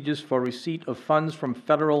procedures for receipt of funds from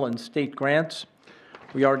federal and state grants.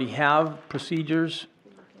 We already have procedures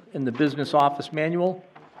in the business office manual.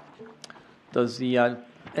 Does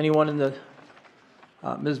anyone in the,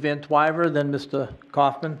 Ms. Van Twyver, then Mr.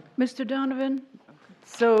 Kaufman? Mr. Donovan,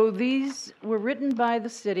 so these were written by the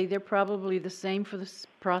city. They're probably the same for the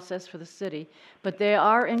process for the city, but they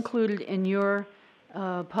are included in your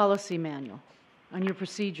policy manual, on your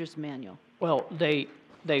procedures manual. Well, they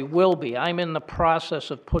will be. I'm in the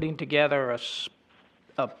process of putting together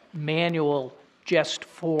a manual just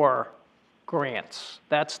for grants.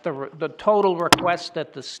 That's the total request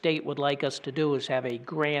that the state would like us to do, is have a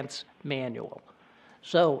grants manual.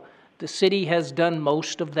 So the city has done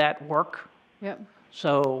most of that work. Yep.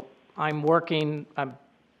 So I'm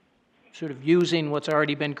sort of using what's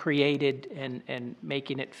already been created and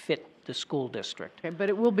making it fit the school district. Okay, but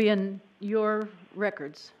it will be in your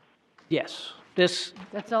records. Yes. That's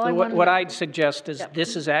all I wanted. What I'd suggest is, Yep.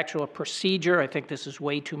 this is actually a procedure. I think this is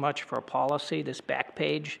way too much for a policy, this back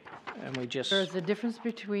page, and we just... There's a difference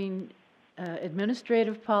between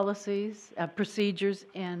administrative policies, procedures,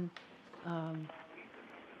 and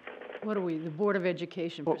what are we, the Board of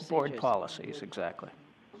Education procedures? Board policies, exactly.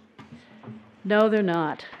 No, they're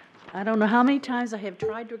not. I don't know how many times I have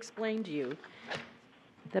tried to explain to you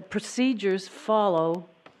that procedures follow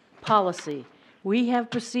policy. We have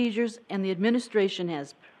procedures and the administration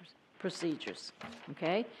has procedures,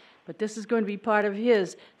 okay? But this is going to be part of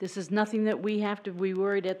his. This is nothing that we have to be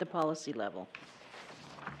worried at the policy level.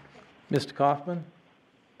 Mr. Kaufman?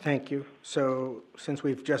 Thank you. So since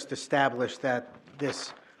we've just established that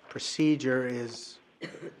this procedure is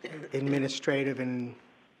administrative and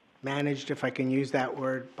managed, if I can use that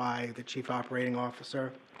word, by the Chief Operating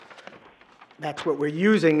Officer, that's what we're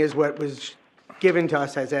using is what was given to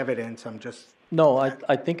us as evidence. I'm just, No,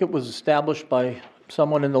 I think it was established by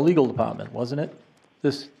someone in the legal department, wasn't it?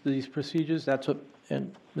 These procedures, that's what,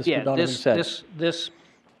 and Yeah, Mr. Donovan this, said. this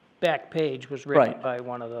back page was written Right. by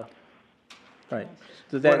one of the, Right.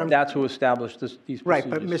 So What I'm- that's who established these right,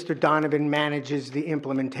 procedures. but Mr. Donovan manages the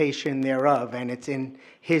implementation thereof, and it's in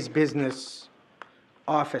his business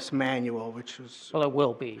office manual, which was, well, it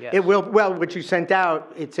will be, yes. it will, well, what you sent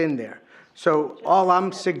out, it's in there. So all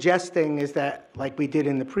I'm suggesting is that, like we did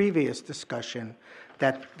in the previous discussion,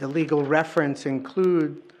 that the legal reference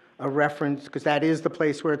include a reference, because that is the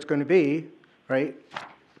place where it's going to be, right?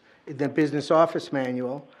 The business office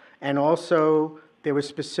manual. And also, there were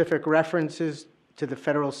specific references to the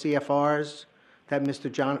federal CFRs that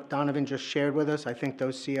Mr. Donovan just shared with us. I think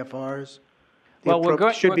those CFRs Well,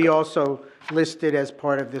 we're should be go- also listed as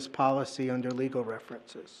part of this policy under legal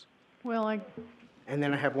references. Well, And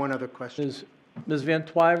then I have one other question. Ms. Van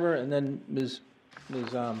Twyver and then Ms. I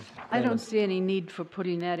don't Raymond. see any need for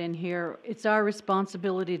putting that in here. It's our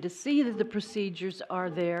responsibility to see that the procedures are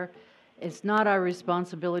there. It's not our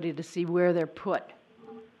responsibility to see where they're put.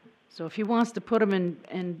 So if he wants to put them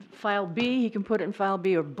in file B, he can put it in file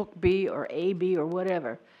B or book B or AB or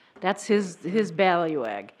whatever. That's his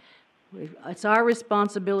ballywag. It's our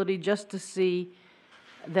responsibility just to see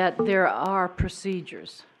that there are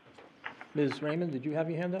procedures. Ms. Raymond, did you have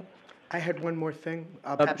your hand up? I had one more thing.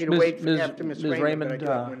 I'm Uh, happy to Ms. wait Ms. after Ms. Ms. Raymond, but I Raymond do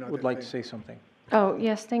have one other would like to thing. say something. Oh,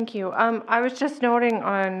 yes, thank you. I was just noting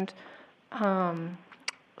on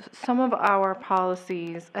some of our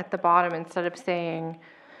policies at the bottom, instead of saying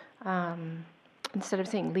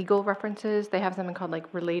legal references, they have something called like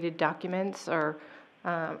related documents or,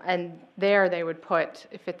 and there they would put,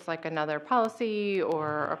 if it's like another policy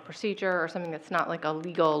or a procedure or something that's not like a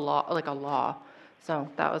legal law, like a law. So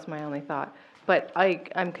that was my only thought. But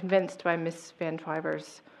I'm convinced by Ms. Van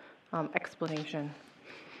Twyver's explanation.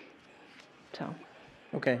 So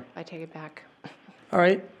Okay. I take it back. All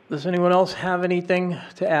right. Does anyone else have anything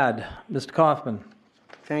to add? Mr. Kaufman?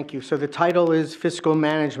 Thank you. So the title is Fiscal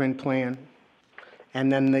Management Plan.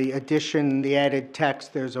 And then the addition, the added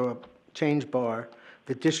text, there's a change bar.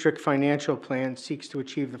 The district financial plan seeks to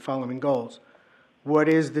achieve the following goals. What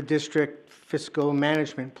is the district fiscal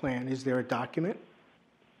management plan? Is there a document?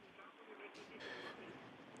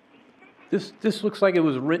 This looks like it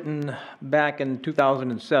was written back in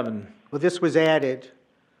 2007. Well, this was added.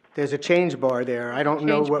 There's a change bar there. I don't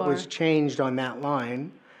know Change what was bar. changed on that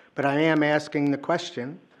line, but I am asking the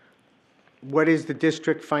question, what is the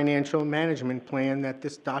district financial management plan that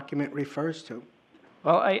this document refers to?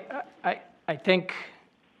 Well, I think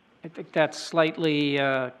that's slightly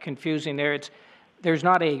confusing there. There's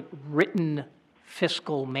not a written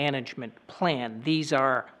fiscal management plan. These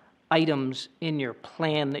are items in your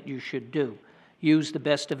plan that you should do. Use the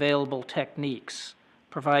best available techniques.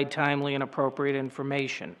 Provide timely and appropriate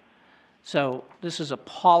information. So this is a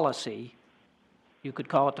policy. You could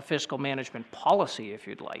call it the fiscal management policy if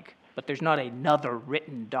you'd like, but there's not another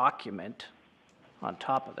written document on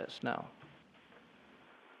top of this, no.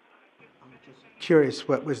 Curious,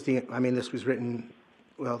 what was I mean, this was written,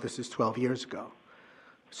 well, this is 12 years ago.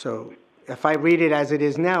 So if I read it as it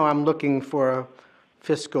is now, I'm looking for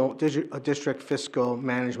a district fiscal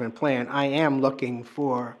management plan. I am looking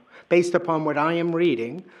for, based upon what I am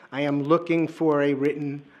reading, I am looking for a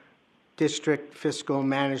written district fiscal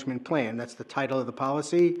management plan. That's the title of the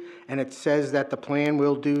policy, and it says that the plan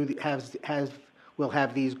will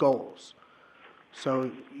have these goals. So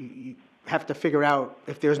you have to figure out,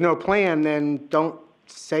 if there's no plan, then don't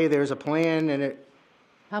say there's a plan and it,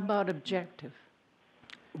 How about objective?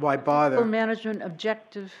 why Fiscal bother? management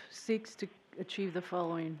objective seeks to achieve the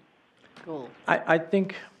following goal. I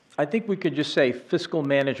think we could just say fiscal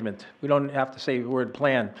management. We don't have to say the word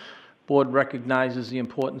plan. Board recognizes the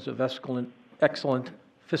importance of excellent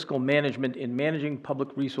fiscal management in managing public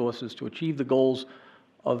resources to achieve the goals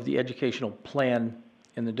of the educational plan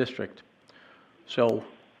in the district. So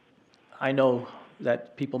I know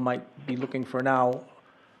that people might be looking for now,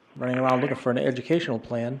 running around looking for an educational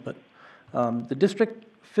plan, but The district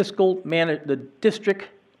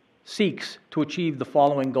seeks to achieve the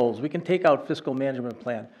following goals. We can take out fiscal management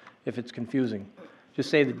plan if it's confusing. Just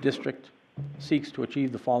say the district seeks to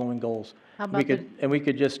achieve the following goals. How about And we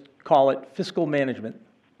could just call it fiscal management.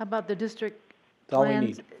 How about the district That's all we plan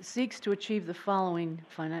need. seeks to achieve the following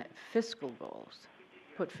fiscal goals?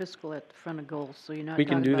 Put fiscal at the front of goals, so you're not We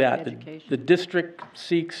talking can do about that. education. The district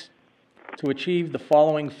seeks to achieve the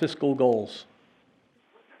following fiscal goals.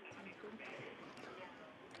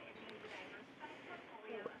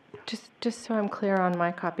 Just so I'm clear on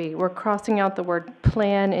my copy, we're crossing out the word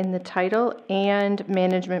plan in the title and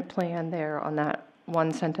management plan there on that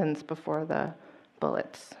one sentence before the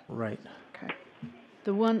bullets. Right. Okay.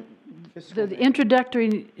 The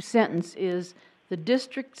introductory sentence is, the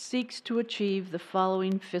district seeks to achieve the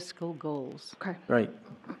following fiscal goals. Okay. Right.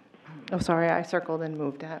 Oh, sorry, I circled and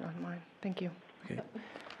moved that on mine. Thank you. Okay.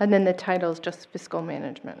 And then the title's just fiscal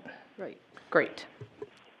management. Right. Great.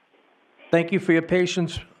 Thank you for your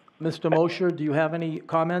patience. Mr. Mosher, do you have any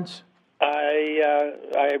comments?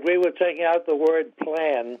 I agree with taking out the word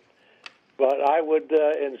plan, but I would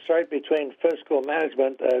insert between fiscal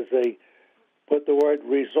management as they put the word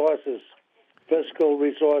resources, fiscal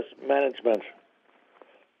resource management.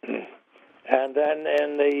 And then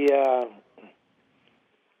in the,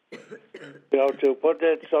 to put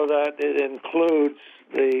it so that it includes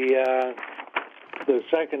the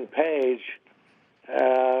second page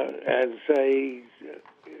and say,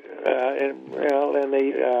 in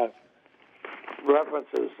the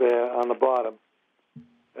references there on the bottom,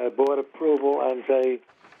 board approval and say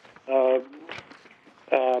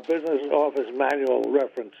business office manual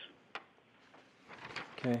reference.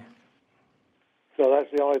 Okay. So that's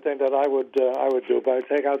the only thing that I would do. But I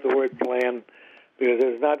take out the word plan because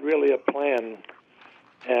there's not really a plan.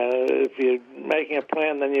 If you're making a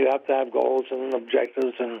plan, then you have to have goals and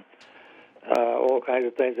objectives and all kinds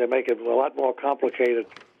of things that make it a lot more complicated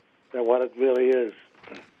than what it really is.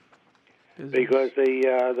 Because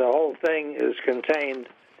the whole thing is contained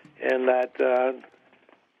in that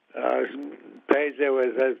page there where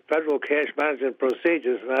it says Federal Cash Management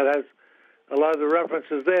Procedures, and that has a lot of the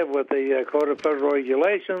references there with the Code of Federal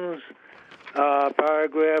Regulations,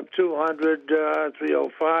 paragraph 200,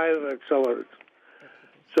 305, and so on.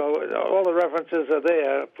 So all the references are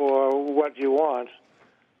there for what you want,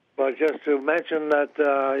 but just to mention that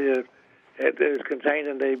it is contained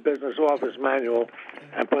in the business office manual,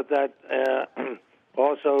 and put that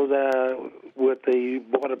also with the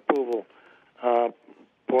board approval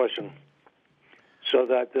portion, so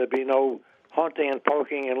that there be no hunting and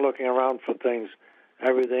poking and looking around for things.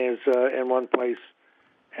 Everything is in one place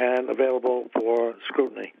and available for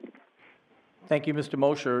scrutiny. Thank you, Mr.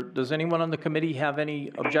 Mosher. Does anyone on the committee have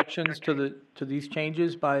any objections to these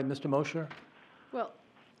changes by Mr. Mosher? Well,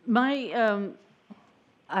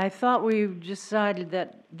 I thought we decided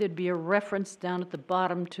that there'd be a reference down at the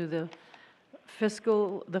bottom to the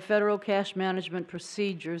federal cash management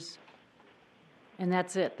procedures, and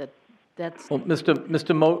that's it. That's. Well,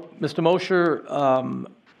 Mr. Mosher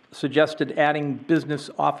suggested adding business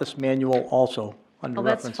office manual also under Oh,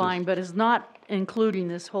 that's references. fine, but it's not including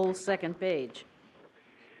this whole second page.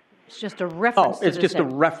 It's just a reference to Oh, it's this just a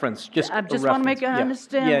head. reference, just I just want to make yeah.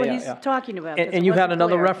 understand Yeah, what yeah, he's yeah. talking about. 'cause it And you had wasn't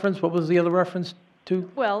another clear. reference? What was the other reference to?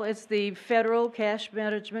 Well, it's the federal cash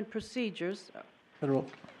management procedures Federal.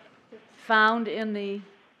 found in the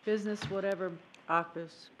business whatever.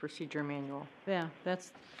 Office Procedure Manual. Yeah,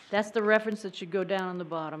 that's the reference that should go down on the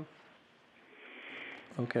bottom.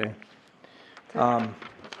 Okay.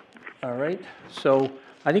 All right, so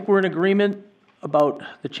I think we're in agreement about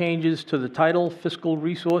the changes to the title, Fiscal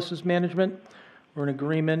Resources Management. We're in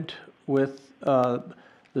agreement with the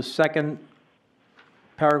second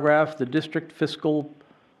paragraph, the district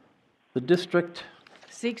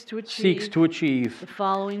Seeks to seeks achieve to achieve the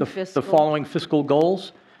following the fiscal following fiscal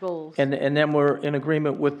goals. goals. And then we're in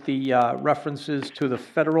agreement with the references to the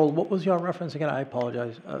federal, what was your reference again? I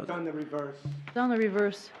apologize. It's on the reverse. It's on the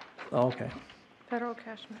reverse, Oh, okay. Federal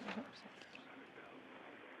cash management.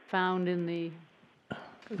 found in the,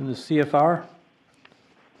 In the CFR?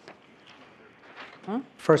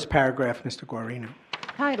 First paragraph, Mr. Guarino.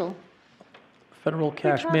 title. Federal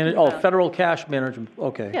cash talking management, about? federal cash management,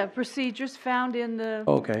 okay. Yeah, procedures found in the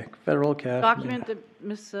Okay, federal cash. document that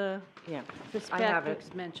Ms. Yeah, I have Fitzpatrick's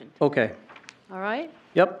it. mentioned. Okay, All right?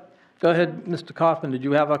 yep. Go ahead, Mr. Kaufman, did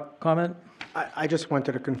you have a comment? I just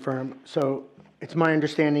wanted to confirm, so it's my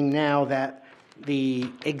understanding now that the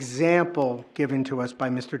example given to us by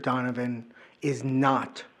Mr. Donovan is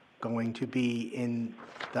not going to be in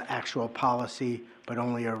the actual policy, but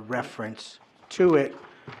only a reference to it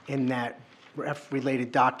in that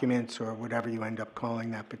related documents or whatever you end up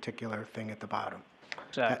calling that particular thing at the bottom.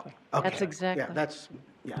 Exactly. Okay. That's exactly.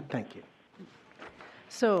 Yeah, thank you.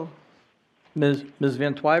 So Ms.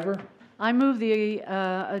 Van Twyver? I move the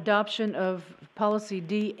adoption of policy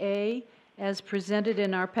DA as presented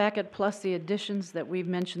in our packet, plus the additions that we've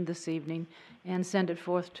mentioned this evening, and send it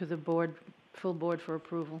forth to the board, full board for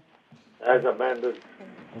approval. As amended.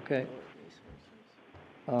 Okay.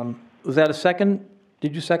 Was that a second?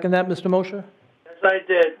 Did you second that, Mr. Mosher? Yes, I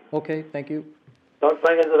did. Okay, thank you. Don't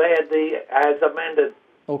forget to add the as amended.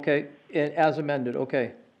 Okay, as amended,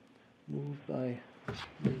 okay. Moved by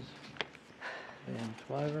Ms. Van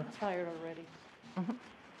Twyver. Tired already.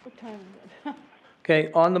 What time is it?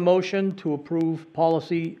 Okay, on the motion to approve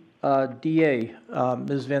policy DA,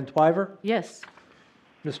 Ms. Van Twyver, Yes.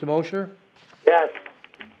 Mr. Mosher, Yes.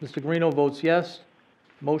 Mr. Guarino votes yes.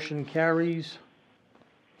 Motion carries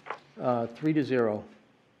 3-0.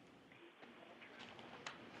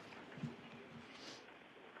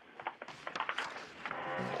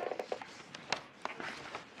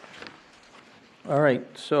 All right,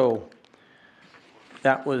 so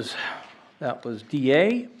that was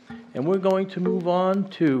DA, and we're going to move on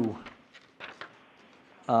to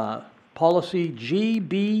policy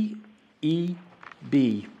GBEB,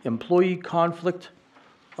 employee conflict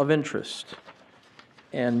of interest.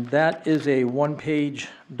 And that is a one-page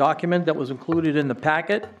document that was included in the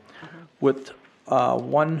packet with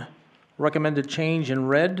one recommended change in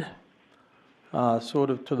red, sort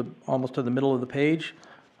of to almost to the middle of the page.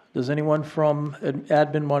 Does anyone from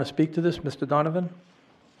admin want to speak to this? Mr. Donovan?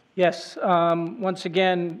 Yes, once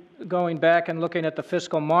again, going back and looking at the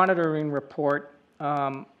fiscal monitoring report,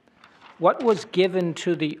 what was given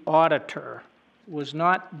to the auditor was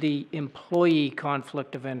not the employee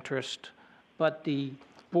conflict of interest, but the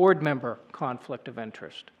board member conflict of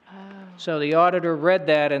interest. So the auditor read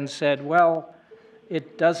that and said, well,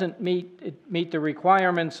 it doesn't meet the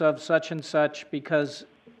requirements of such and such because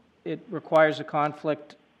it requires a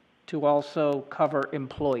conflict to also cover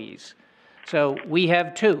employees. So we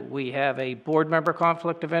have two. We have a board member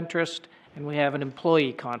conflict of interest and we have an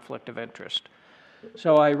employee conflict of interest.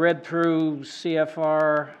 So I read through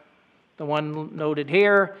CFR, the one noted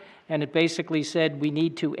here, and it basically said we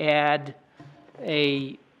need to add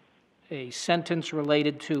a sentence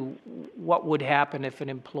related to what would happen if an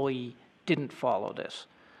employee didn't follow this.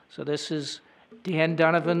 So this is Dan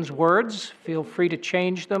Donovan's words. Feel free to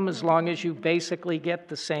change them as long as you basically get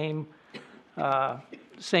the same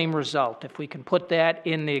result. If we can put that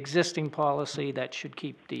in the existing policy, that should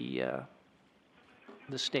keep the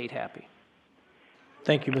state happy.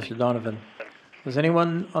 Thank you, Mr. Donovan. Does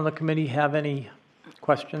anyone on the committee have any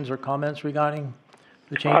questions or comments regarding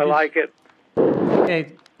the changes? I like it.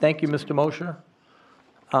 Okay, thank you, Mr. Mosher.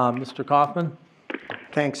 Mr. Kaufman?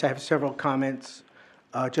 Thanks. I have several comments.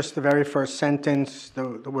 Just the very first sentence, the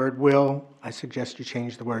word will, I suggest you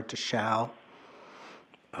change the word to shall.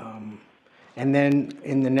 And then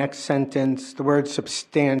in the next sentence, the word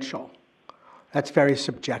substantial. That's very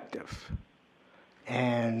subjective.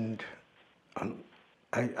 And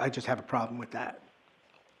I just have a problem with that.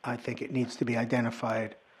 I think it needs to be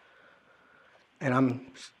identified. And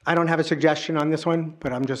I don't have a suggestion on this one,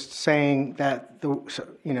 but I'm just saying that,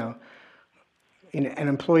 an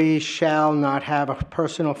employee shall not have a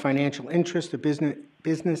personal financial interest, a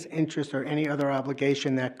business interest, or any other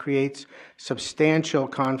obligation that creates substantial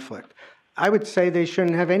conflict. I would say they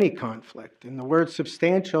shouldn't have any conflict. And the word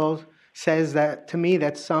substantial says that, to me,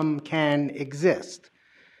 that some can exist.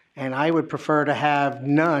 And I would prefer to have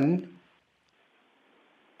none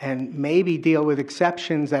and maybe deal with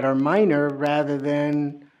exceptions that are minor rather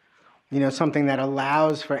than, something that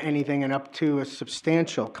allows for anything and up to a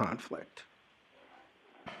substantial conflict.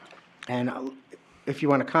 And if you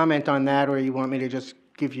want to comment on that or you want me to just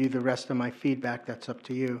give you the rest of my feedback, that's up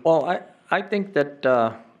to you. Well, I think that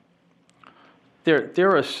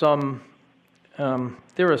there are some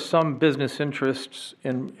business interests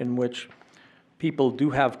in which people do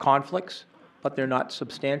have conflicts, but they're not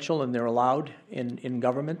substantial and they're allowed in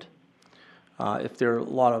government. If there are a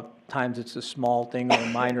lot of times it's a small thing or a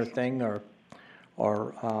minor thing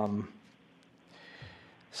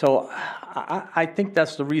so I think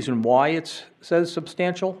that's the reason why it says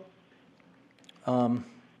substantial.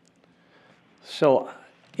 So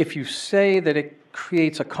if you say that it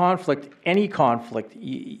creates a conflict, any conflict,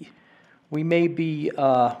 we may be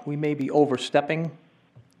overstepping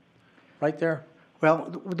right there.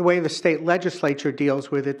 Well, the way the state legislature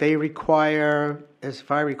deals with it, they require, as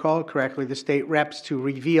if I recall correctly, the state reps to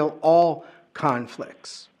reveal all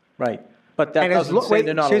conflicts. Right. But that And doesn't say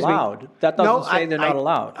they're not allowed. That doesn't say they're not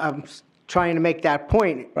allowed. I'm trying to make that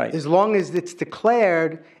point. Right. As long as it's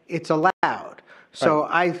declared, it's allowed. So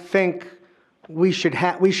I think we should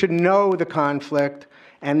know the conflict,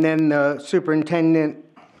 and then the superintendent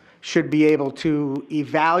should be able to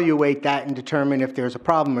evaluate that and determine if there's a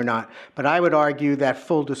problem or not. But I would argue that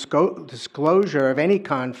full disclosure of any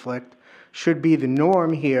conflict should be the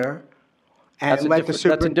norm here, and That's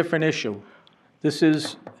a different issue. This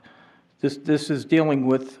is dealing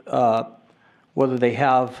with whether they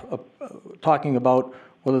have, talking about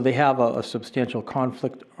whether they have a substantial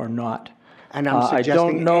conflict or not. And I'm I don't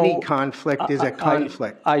suggesting know- any conflict is a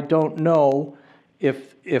conflict. I don't know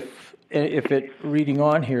if it, reading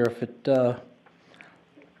on here,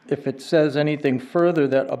 if it says anything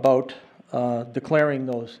further about declaring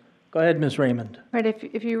those. Go ahead, Ms. Raymond. Right,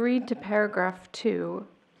 if you read to paragraph 2,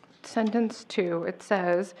 sentence 2, it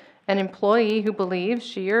says, an employee who believes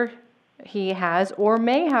she or he has or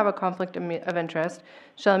may have a conflict of interest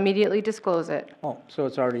shall immediately disclose it. Oh, so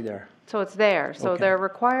it's already there. So it's there. So Okay. they're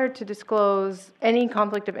required to disclose any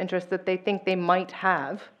conflict of interest that they think they might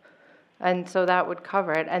have. And so that would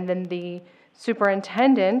cover it. And then the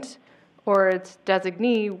superintendent or its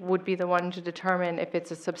designee would be the one to determine if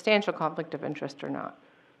it's a substantial conflict of interest or not.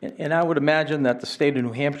 And I would imagine that the state of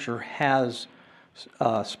New Hampshire has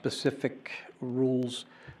specific rules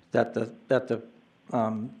that the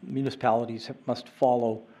municipalities must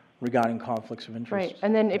follow regarding conflicts of interest. Right,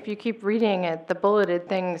 and then if you keep reading it, the bulleted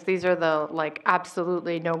things, these are the, like,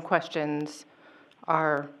 absolutely no questions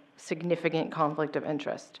are significant conflict of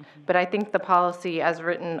interest. But I think the policy as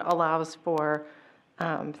written allows for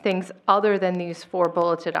things other than these 4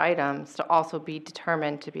 bulleted items to also be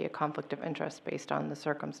determined to be a conflict of interest based on the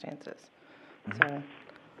circumstances. So,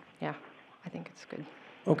 yeah, I think it's good.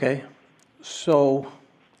 Okay, so,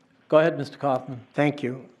 go ahead, Mr. Kaufman. Thank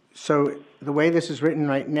you. So the way this is written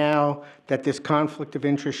right now, that this conflict of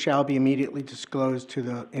interest shall be immediately disclosed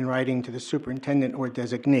in writing to the superintendent or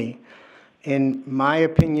designee. In my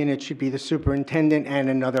opinion, it should be the superintendent and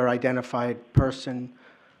another identified person.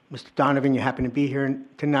 Mr. Donovan, you happen to be here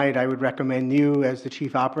tonight. I would recommend you as the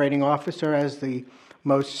chief operating officer as the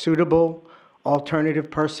most suitable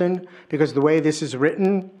alternative person, because the way this is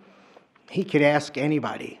written, he could ask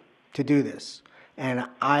anybody to do this. And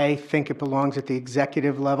I think it belongs at the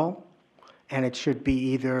executive level, and it should be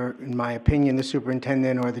either, in my opinion, the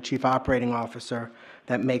superintendent or the chief operating officer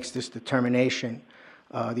that makes this determination.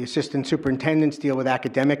 The assistant superintendents deal with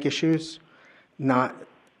academic issues, not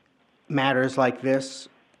matters like this.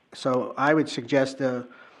 So I would suggest,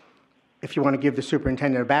 if you want to give the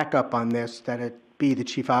superintendent a backup on this, that it be the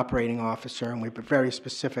chief operating officer, and we've been very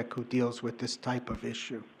specific who deals with this type of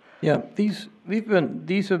issue. Yeah, these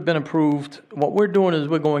have been approved. What we're doing is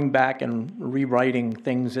we're going back and rewriting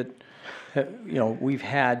things that, we've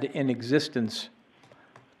had in existence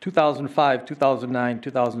 2005, 2009,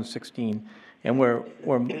 2016, and we're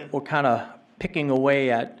kind of picking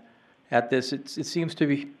away at this. It seems to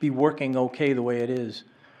be working okay the way it is.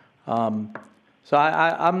 So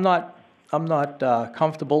I'm not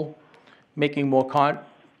comfortable making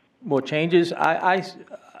more changes.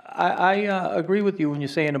 I agree with you when you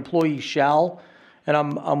say an employee shall, and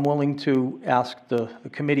I'm willing to ask the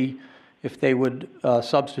committee if they would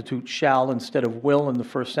substitute shall instead of will in the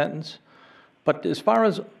first sentence. But as far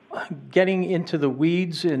as getting into the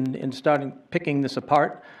weeds and starting picking this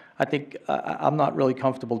apart, I think I'm not really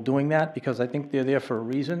comfortable doing that, because I think they're there for a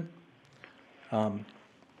reason.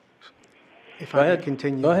 If Go I ahead. could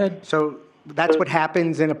continue. Go ahead. So that's what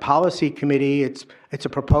happens in a policy committee. It's a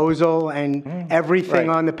proposal, and everything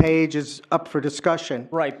Right. on the page is up for discussion.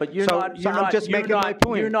 Right, but you're So- not. so You're I'm not. just you're making my not-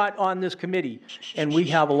 point. You're not on this committee, and we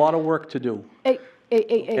have a lot of work to do. Hey,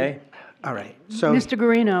 Okay. All right. So Mr.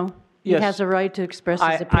 Guarino, he Yes. has a right to express his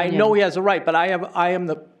I opinion. know he has a right, but I am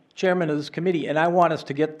the chairman of this committee, and I want us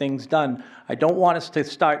to get things done. I don't want us to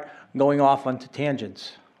start going off onto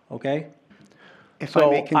tangents. Okay. if I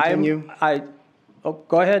may continue.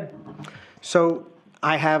 Go ahead. So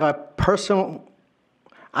I have personal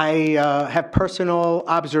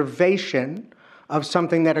observation of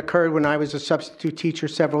something that occurred when I was a substitute teacher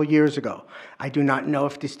several years ago. I do not know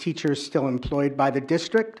if this teacher is still employed by the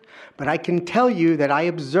district, but I can tell you that I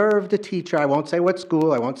observed a teacher, I won't say what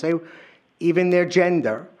school, I won't say even their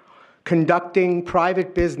gender, conducting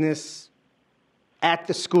private business at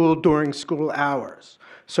the school during school hours.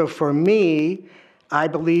 So for me, I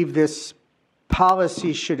believe this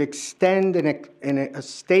policy should extend in a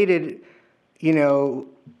stated,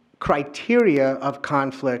 criteria of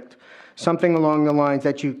conflict, something along the lines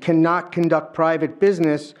that you cannot conduct private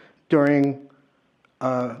business during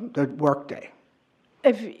the workday.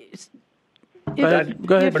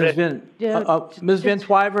 Go ahead, Ms. Van, Yeah, Ms. Van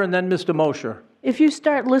Twyver and then Mr. Mosher. If you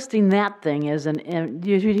start listing that thing as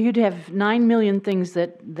you'd have 9 million things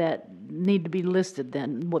that need to be listed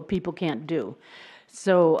then, what people can't do.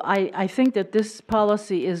 So I think that this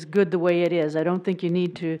policy is good the way it is. I don't think you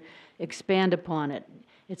need to expand upon it.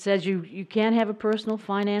 It says you can't have a personal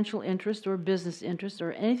financial interest or business interest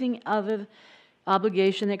or anything other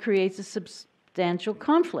obligation that creates a substantial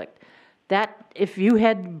conflict. That, if you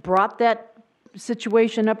had brought that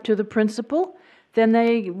situation up to the principal, then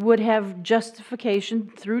they would have justification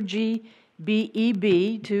through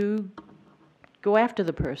GBEB to go after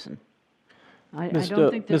the person. I don't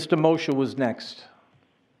think that... Mr. Mosher was next.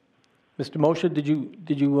 Mr. Mosher, did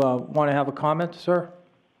you want to have a comment, sir?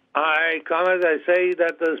 I say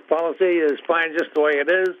that this policy is fine just the way it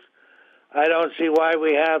is. I don't see why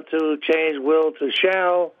we have to change will to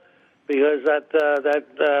shall, because that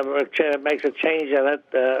makes a change in it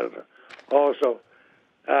also.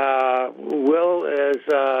 Will is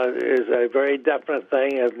a very definite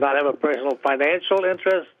thing. It does not have a personal financial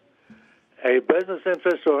interest, a business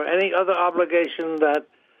interest, or any other obligation that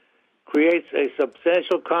creates a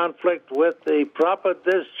substantial conflict with the proper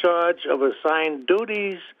discharge of assigned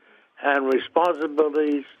duties and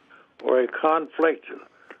responsibilities, or a conflict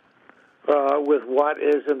with what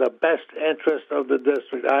is in the best interest of the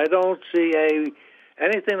district. I don't see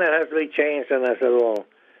anything that has to be changed in this at all.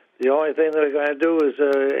 The only thing they're going to do is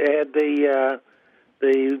add the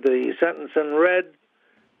sentence in red,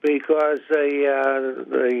 because they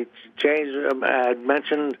changed. Had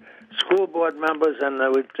mentioned school board members, and they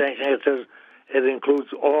would change it to it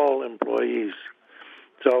includes all employees.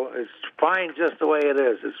 So it's fine just the way it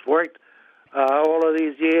is. It's worked all of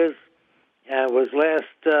these years, and was last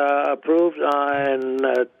approved in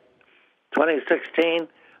 2016.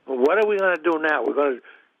 What are we going to do now? We're going to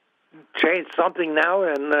change something now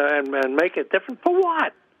and make it different for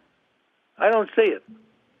what? I don't see it.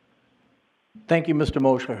 Thank you, Mr.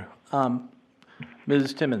 Mosher.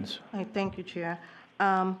 Ms. Timmons. Thank you, Chair.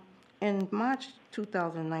 In March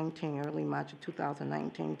 2019, early March of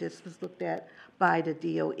 2019, this was looked at by the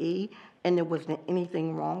DOE, and there wasn't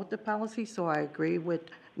anything wrong with the policy, so I agree with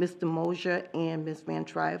Mr. Mosher and Ms. Van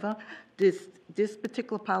Twyver. This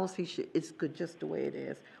particular policy is good just the way it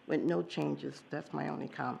is, with no changes. That's my only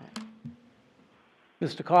comment.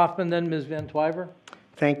 Mr. Kaufman, then Ms. Van Twyver.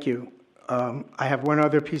 Thank you. I have one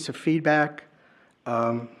other piece of feedback.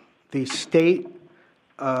 The state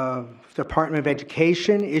Department of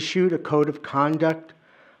Education issued a code of conduct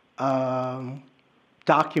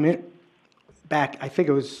document back, I think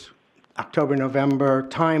it was October, November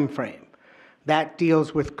timeframe. That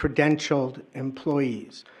deals with credentialed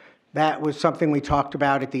employees. That was something we talked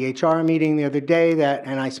about at the HR meeting the other day,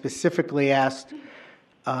 and I specifically asked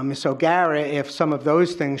Ms. O'Gara if some of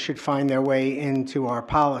those things should find their way into our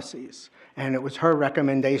policies. And it was her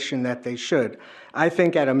recommendation that they should. I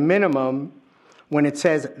think at a minimum, when it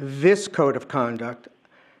says this code of conduct,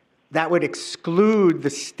 that would exclude the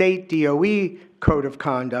state DOE code of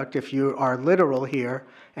conduct, if you are literal here.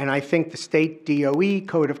 And I think the state DOE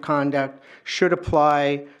code of conduct should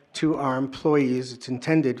apply to our employees. It's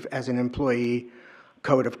intended as an employee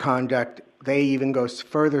code of conduct. They even go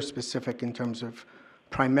further specific in terms of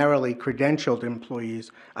primarily credentialed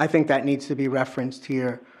employees. I think that needs to be referenced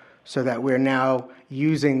here so that we're now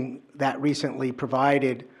using that recently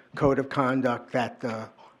provided code of conduct that the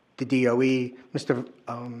DOE, Mr.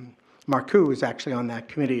 Marcoux was actually on that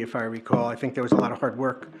committee, if I recall. I think there was a lot of hard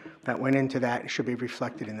work that went into that and should be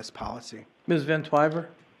reflected in this policy. Ms. Van Twyver?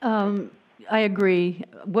 I agree.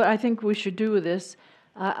 What I think we should do with this,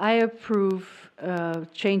 I approve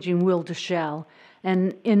changing will to shall,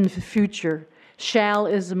 and in the future, shall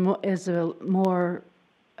is a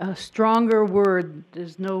stronger word.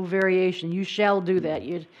 There's no variation. You shall do that.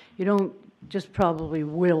 You don't just probably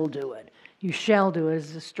will do it. You shall do it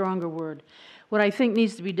is a stronger word. What I think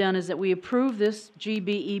needs to be done is that we approve this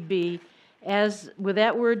GBEB as with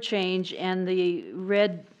that word change and the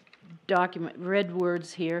red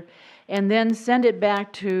words here, and then send it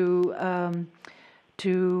back to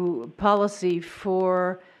policy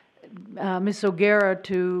for Ms. O'Gara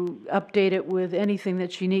to update it with anything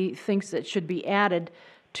that she thinks that should be added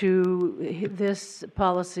to this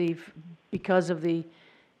policy because of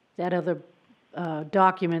that other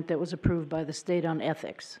document that was approved by the state on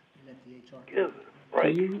ethics. Yeah,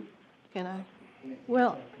 right. Can I?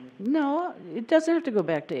 Well, no, it doesn't have to go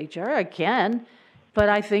back to HR. I can, but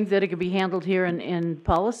I think that it could be handled here in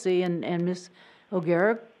policy, and Ms.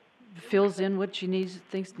 O'Gara fills in what she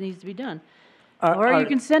thinks needs to be done. Or you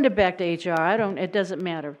can send it back to HR. It doesn't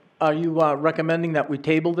matter. are you recommending that we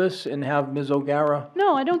table this and have Ms. O'Gara?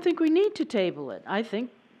 No, I don't think we need to table it. I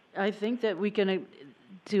think that we can,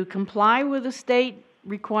 to comply with the state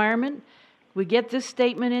requirement, we get this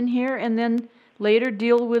statement in here and then later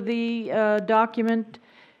deal with the document.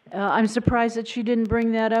 I'm surprised that she didn't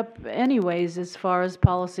bring that up anyways as far as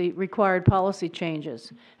required policy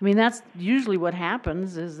changes. I mean, that's usually what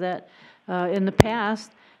happens, is that in the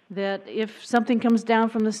past, that if something comes down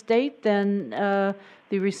from the state, then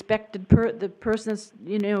the respected the person's,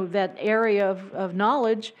 that area of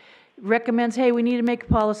knowledge recommends, hey, we need to make a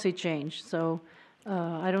policy change. So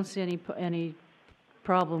I don't see any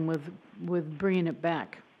problem with bringing it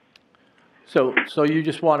back. So you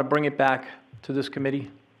just want to bring it back to this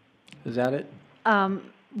committee? Is that it?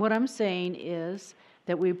 What I'm saying is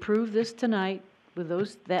that we approve this tonight with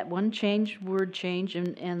that one word change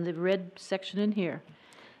and the red section in here.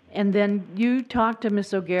 And then you talk to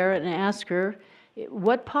Ms. O'Gara and ask her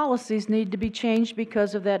what policies need to be changed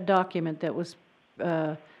because of that document that was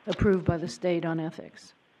approved by the state on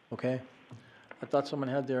ethics. Okay. I thought someone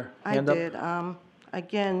had their I hand up. did.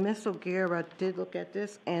 Again, Ms. O'Gara did look at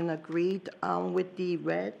this and agreed with the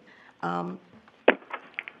red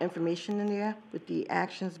information in there, with the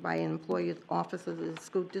actions by employers, officers of the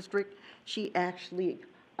school district. She actually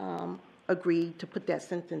agreed to put that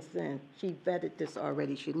sentence in. She vetted this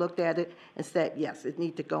already. She looked at it and said, yes, it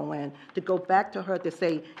needs to go in. To go back to her to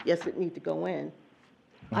say, yes, it needs to go in.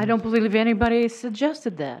 I don't believe anybody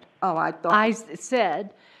suggested that. Oh, I thought. I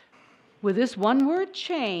said, with this one word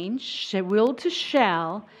change, will to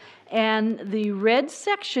shall, and the red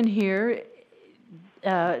section here,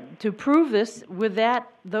 to prove this with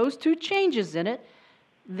those two changes in it,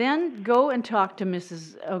 then go and talk to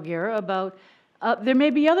Mrs. O'Gara about, there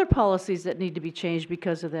may be other policies that need to be changed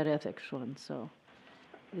because of that ethics one, so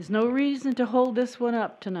there's no reason to hold this one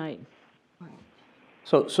up tonight.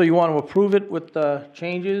 So you want to approve it with the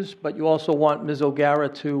changes, but you also want Ms. O'Gara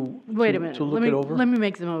to Wait a minute. to look it over? Let me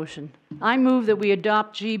make the motion. I move that we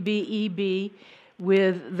adopt GBEB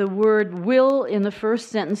with the word will in the first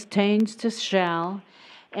sentence changed to shall,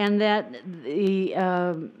 and that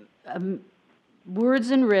the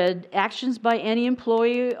words in red, actions by any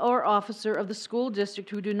employee or officer of the school district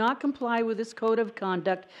who do not comply with this code of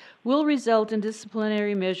conduct will result in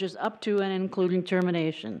disciplinary measures up to and including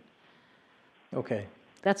termination. Okay.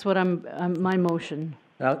 That's what my motion.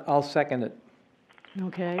 I'll second it.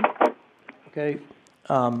 Okay? Okay.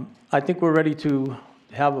 I think we're ready to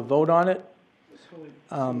have a vote on it.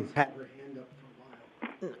 Go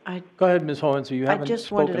ahead, Ms. Hohenson, you I haven't just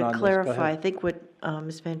spoken wanted on to this. Go ahead. clarify, I think what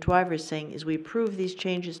Ms. Van Twyver is saying is we approve these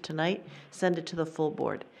changes tonight, send it to the full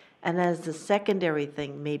board. And as the secondary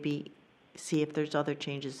thing, maybe see if there's other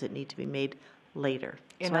changes that need to be made later.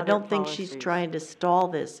 So I don't think she's trying to stall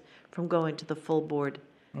this from going to the full board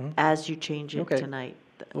as you change it Okay. tonight.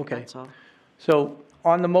 Okay. That's all. So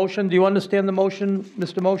on the motion, do you understand the motion,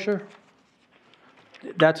 Mr. Mosher?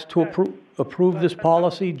 That's to approve this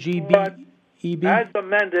policy, GBEB? As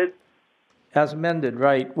amended, As amended,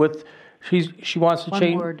 right, with, she wants to One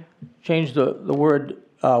change. word. Change the word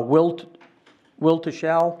will to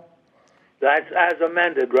shall? that's as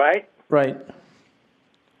amended, right? Right.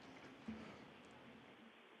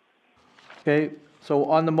 Okay, so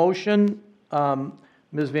on the motion,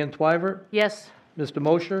 Ms. Van Twyver, Yes. Mr.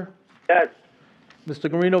 Mosher, Yes. Mr.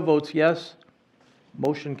 Guarino votes yes.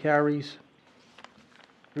 Motion carries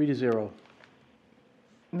 3-0.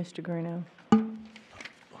 Mr. Guarino?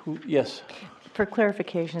 Yes. For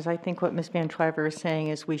clarifications, I think what Ms. Van Twyver is saying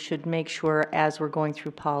is we should make sure, as we're going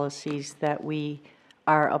through policies, that we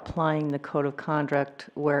are applying the code of conduct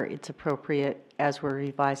where it's appropriate as we're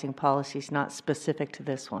revising policies, not specific to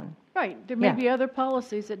this one. Right, there may Yeah. be other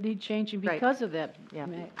policies that need changing Right. because of that. Yeah.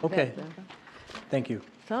 Okay. Thank you.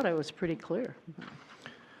 Thought I was pretty clear.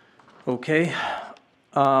 Okay.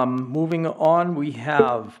 Moving on, we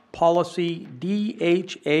have policy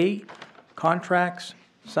DHA, contracts,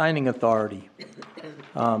 signing authority.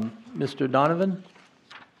 Mr. Donovan?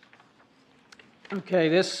 Okay,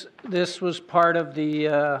 this was part of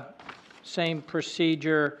the same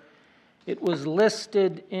procedure. It was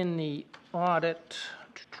listed in the audit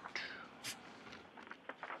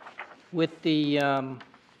with the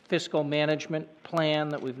fiscal management plan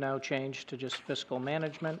that we've now changed to just fiscal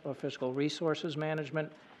management or fiscal resources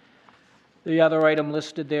management. The other item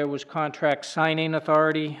listed there was contract signing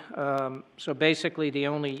authority. So basically, the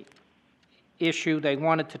only issue, they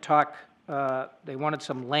wanted to talk, they wanted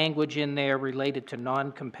some language in there related to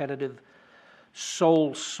non-competitive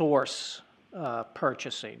sole source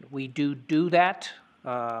purchasing. We do that.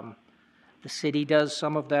 The city does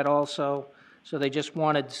some of that also. So they just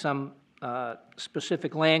wanted some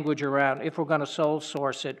specific language around if we're going to sole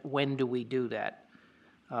source it, when do we do that?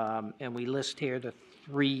 And we list here the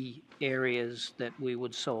 3 areas that we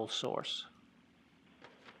would sole source.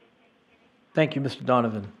 Thank you, Mr.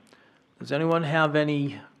 Donovan. Does anyone have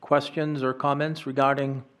any questions or comments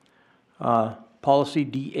regarding policy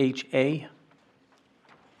DHA?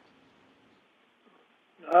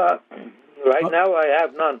 Right now, I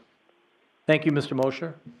have none. Thank you, Mr.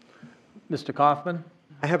 Mosher. Mr. Kaufman?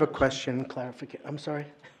 I have a question, clarification. I'm sorry.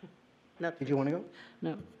 No. Did you want to go?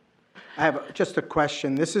 No. I have just a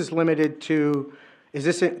question. This is limited to, is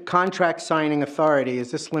this a contract signing authority?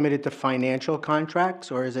 Is this limited to financial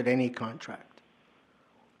contracts, or is it any contract?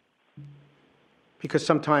 Because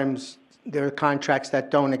sometimes there are contracts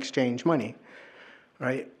that don't exchange money,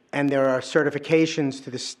 right? And there are certifications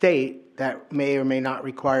to the state that may or may not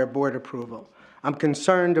require board approval. I'm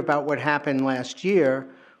concerned about what happened last year,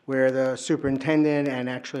 where the superintendent and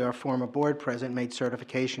actually our former board president made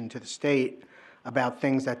certification to the state about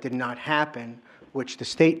things that did not happen, which the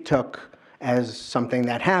state took as something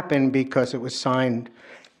that happened because it was signed,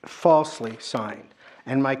 falsely signed.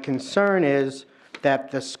 And my concern is that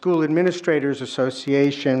the School Administrators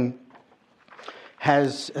Association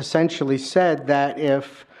has essentially said that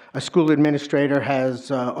if a school administrator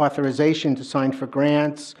has authorization to sign for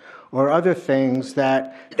grants or other things,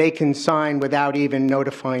 that they can sign without even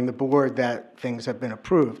notifying the board that things have been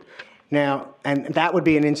approved. Now, and that would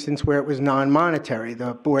be an instance where it was non-monetary.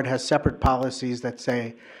 The board has separate policies that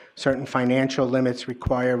say certain financial limits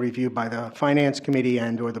require review by the finance committee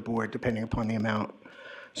and or the board, depending upon the amount.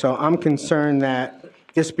 So I'm concerned that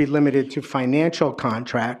this be limited to financial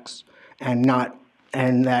contracts and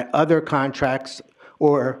that other contracts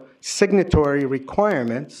or signatory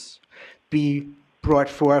requirements be brought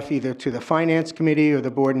forth either to the finance committee or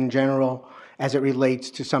the board in general as it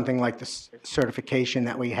relates to something like the certification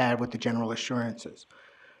that we had with the general assurances.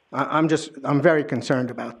 I'm very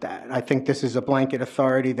concerned about that. I think this is a blanket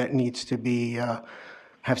authority that needs to be,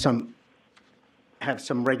 have some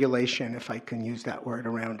regulation, if I can use that word,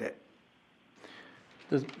 around it.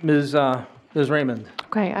 Ms. Raymond?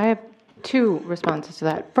 Okay, I have 2 responses to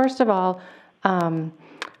that. First of all,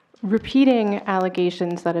 repeating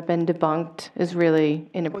allegations that have been debunked is really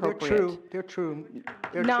inappropriate. They're true.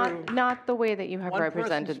 Not the way that you have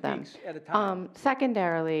represented them. At a time.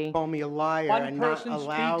 Secondarily, Call me a liar and not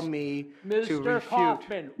allow me to refute. Mr.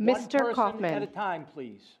 Kaufman, one Mr. person Kaufman. at a time,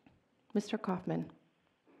 please. Mr. Kaufman,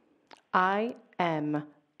 I am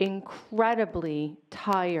incredibly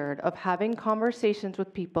tired of having conversations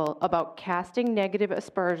with people about casting negative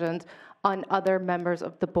aspersions on other members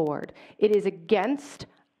of the board. It is against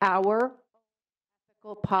our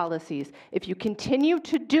ethical policies. If you continue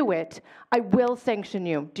to do it, I will sanction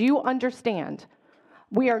you. Do you understand?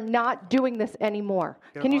 We are not doing this anymore.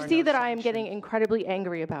 Can you see that I am getting incredibly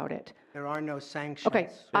angry about it? There are no sanctions. Okay,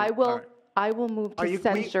 I will move to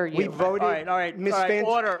censure you. We voted. All right. Ms.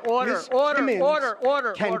 Order.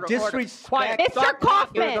 Can disrespect Mr.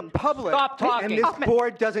 Kaufman. the public. Stop talking. And this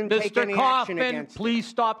board doesn't take Mr. any action Kaufman, against it. please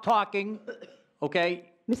stop talking, okay?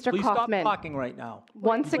 Mr. Please Kaufman. stop talking right now.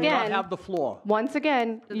 Once You do not again, have the floor. once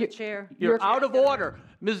again, To the chair. You're out of order.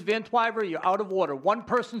 Ms. Van Twyver, you're out of order. One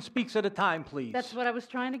person speaks at a time, please. That's what I was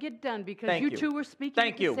trying to get done, because Thank you you. two were speaking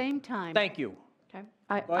Thank at the you. same time. Thank you. okay. Go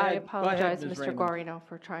I ahead. Go ahead, apologize, Ms. Mr. Raymond. Guarino,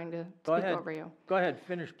 for trying to Go speak ahead. over you. Go ahead,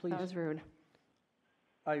 finish, please. That was rude.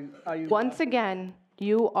 Are you? Once again,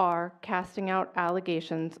 you are casting out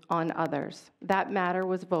allegations on others. That matter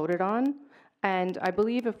was voted on, and I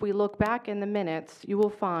believe if we look back in the minutes, you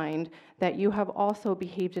will find that you have also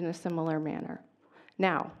behaved in a similar manner.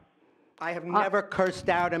 Now, I have never cursed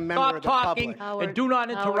out a member Stop of the talking public. and do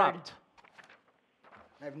not interrupt.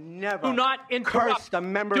 I've never Do not interrupt. cursed a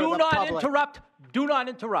member of the Do not public. interrupt. Do not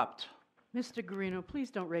interrupt. Mr. Guarino,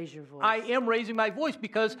 please don't raise your voice. I am raising my voice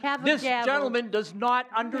because Have a this gavel. gentleman does not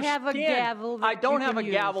understand. have a gavel that I don't you have a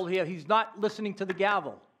can gavel use. here. He's not listening to the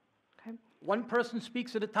gavel. okay. One person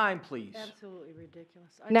speaks at a time, please. Absolutely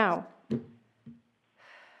ridiculous. Now,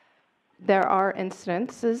 there are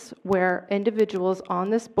instances where individuals on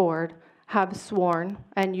this board have sworn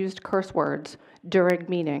and used curse words during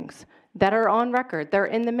meetings that are on record. They're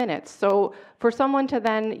in the minutes. So for someone to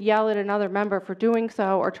then yell at another member for doing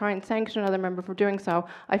so or try and sanction another member for doing so,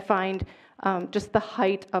 I find just the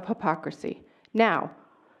height of hypocrisy. Now,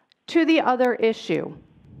 to the other issue,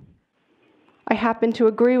 I happen to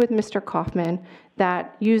agree with Mr. Kaufman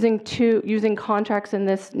that using contracts in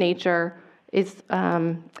this nature is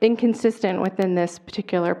inconsistent within this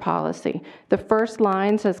particular policy. The first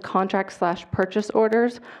line says contract/purchase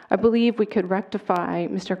orders. I believe we could rectify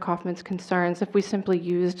Mr. Kaufman's concerns if we simply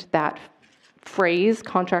used that phrase,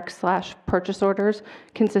 contract/purchase orders,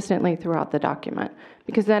 consistently throughout the document,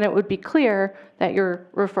 because then it would be clear that you're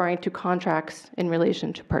referring to contracts in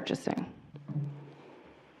relation to purchasing.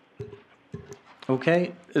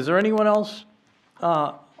 Okay, is there anyone else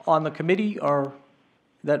on the committee or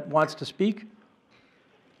that wants to speak?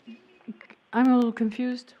 I'm a little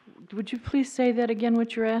confused. Would you please say that again,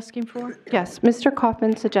 what you're asking for? Yes, Mr.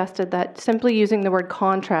 Kaufman suggested that simply using the word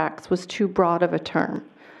contracts was too broad of a term.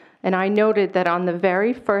 And I noted that on the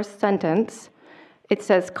very first sentence, it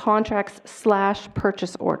says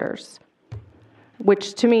contracts/purchase orders,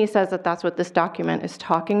 which to me says that that's what this document is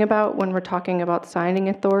talking about when we're talking about signing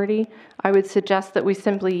authority. I would suggest that we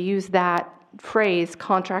simply use that phrase,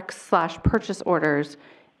 contracts/purchase orders,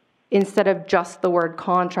 instead of just the word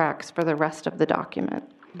contracts for the rest of the document.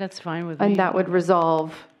 That's fine with me. And that would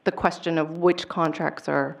resolve the question of which contracts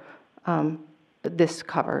are this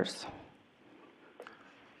covers.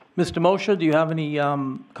 Mr. Mosher, do you have any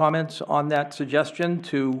comments on that suggestion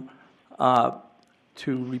to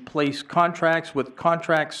replace contracts with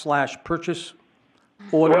contracts/purchase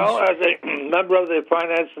orders? Well, as a member of the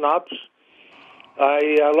Finance and Ops,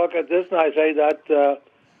 I look at this and I say that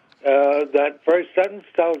that first sentence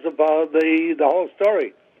tells about the whole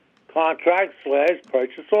story.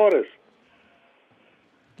 Contract/purchase orders.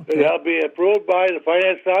 Okay. They'll be approved by the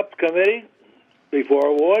Finance and Ops Committee before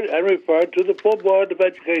award and referred to the full Board of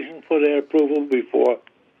Education for their approval before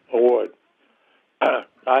award.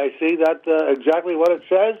 I see that exactly what it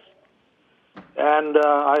says, and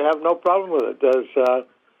I have no problem with it. There's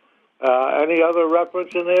any other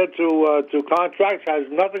reference in there to contracts has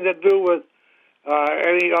nothing to do with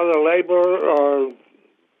any other labor or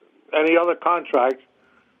any other contract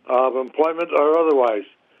of employment or otherwise.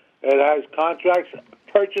 It has contracts,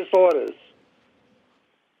 purchase orders.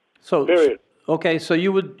 So, period. Okay, so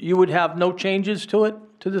you would have no changes to it,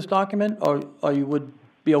 to this document, or you would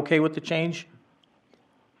be okay with the change?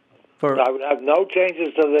 I would have no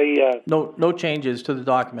changes to the... No changes to the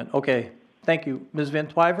document. Okay, thank you. Ms. Van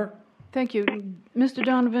Twyver? Thank you. Mr.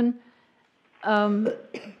 Donovan,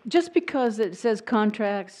 just because it says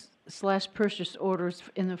contracts/purchase orders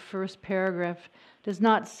in the first paragraph does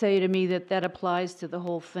not say to me that that applies to the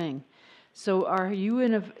whole thing. So are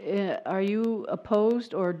you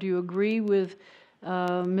opposed, or do you agree with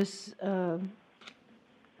Ms.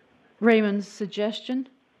 Raymond's suggestion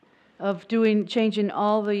of changing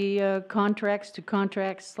all the contracts to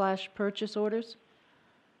contracts/purchase orders?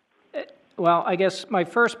 Well, I guess my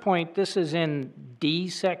first point, this is in D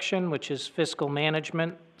section, which is fiscal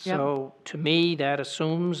management. Yep. So to me, that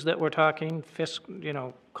assumes that we're talking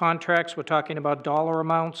contracts, we're talking about dollar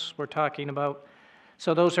amounts, we're talking about,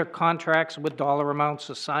 so those are contracts with dollar amounts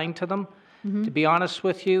assigned to them. Mm-hmm. To be honest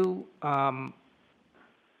with you,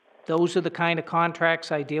 those are the kind of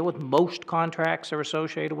contracts I deal with. Most contracts are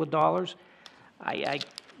associated with dollars.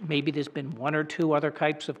 Maybe there's been one or two other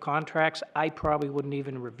types of contracts. I probably wouldn't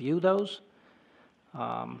even review those.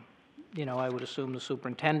 I would assume the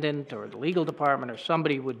superintendent or the legal department or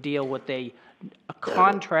somebody would deal with a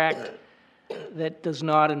contract that does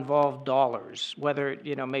not involve dollars. Whether,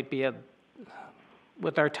 maybe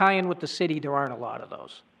with our tie-in with the city, there aren't a lot of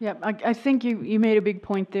those. Yeah, I think you made a big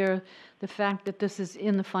point there, the fact that this is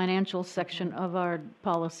in the financial section of our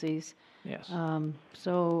policies. Yes.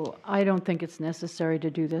 So I don't think it's necessary to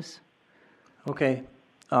do this. Okay.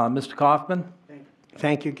 Mr. Kaufman?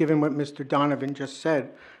 Thank you. Given what Mr. Donovan just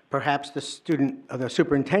said, perhaps the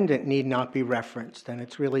superintendent need not be referenced, and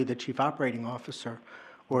it's really the chief operating officer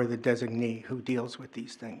or the designee who deals with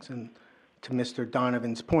these things. And to Mr.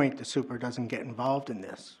 Donovan's point, the super doesn't get involved in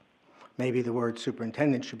this. Maybe the word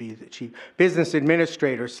superintendent should be the chief business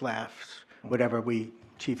administrator / whatever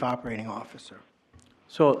chief operating officer.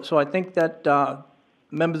 So I think that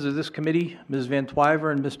members of this committee, Ms. Van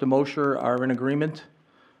Twyver and Mr. Mosher, are in agreement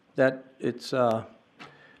that it's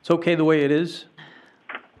okay the way it is.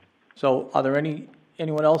 So are there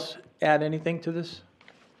anyone else add anything to this?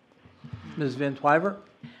 Ms. Van Twyver?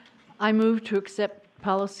 I move to accept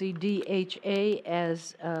policy DHA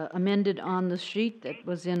as amended on the sheet that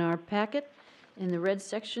was in our packet. In the red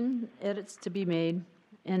section, edits to be made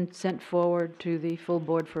and sent forward to the full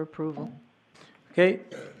board for approval. Okay.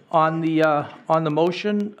 On the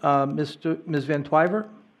motion, Ms. Van Twyver?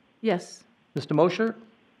 Yes. Mr. Mosher?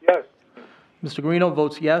 Yes. Mr. Guarino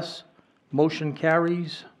votes yes. Motion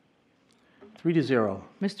carries 3-0.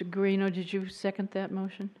 Mr. Guarino, did you second that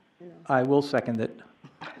motion? I will second it.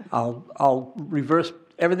 I'll reverse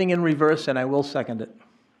everything in reverse, and I will second it.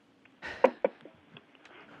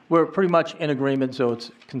 We're pretty much in agreement, so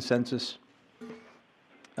it's consensus.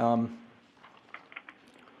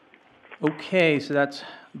 Okay, so that's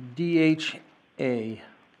DHA. A.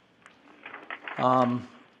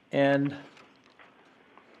 And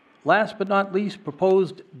last but not least,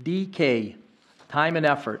 proposed DK, time and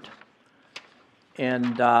effort.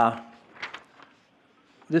 And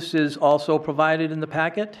this is also provided in the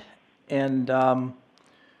packet. And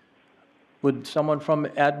would someone from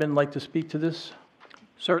admin like to speak to this?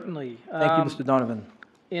 Certainly. Thank you, Mr. Donovan.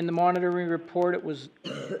 In the monitoring report, it was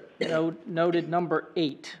noted number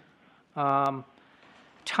 8.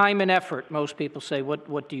 Time and effort, most people say,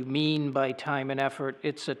 what do you mean by time and effort?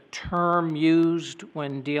 It's a term used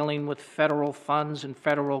when dealing with federal funds and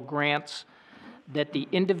federal grants, that the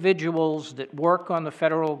individuals that work on the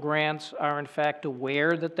federal grants are in fact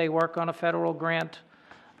aware that they work on a federal grant.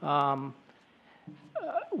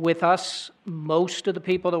 With us, most of the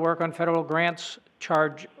people that work on federal grants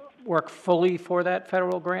work fully for that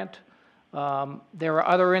federal grant. There are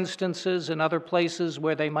other instances in other places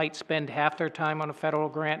where they might spend half their time on a federal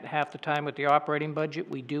grant, half the time with the operating budget.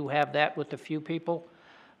 We do have that with a few people.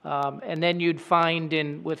 And then you'd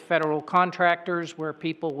find with federal contractors where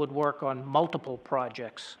people would work on multiple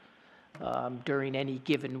projects during any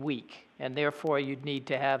given week. And therefore, you'd need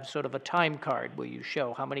to have sort of a time card where you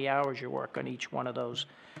show how many hours you work on each one of those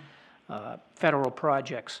federal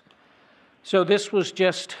projects. So this was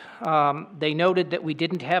just, they noted that we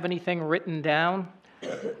didn't have anything written down.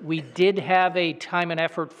 We did have a time and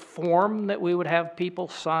effort form that we would have people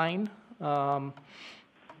sign,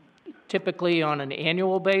 typically on an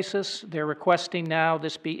annual basis. They're requesting now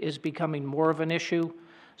this is becoming more of an issue,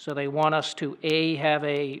 so they want us to A, have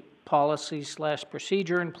a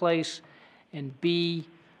policy/procedure in place, and B,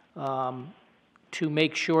 to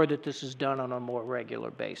make sure that this is done on a more regular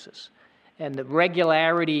basis. And the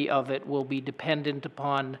regularity of it will be dependent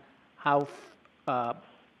upon how,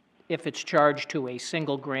 if it's charged to a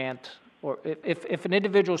single grant, or if an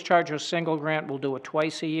individual is charged to a single grant, we'll do it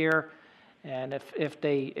twice a year. And if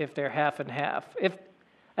they're half and half,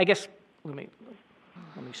 I guess, let me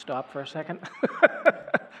stop for a second.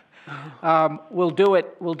 We'll do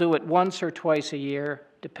it once or twice a year,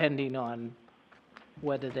 depending on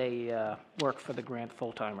whether they work for the grant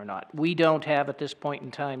full-time or not. We don't have, at this point in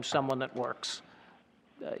time, someone that works,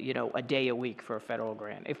 a day a week for a federal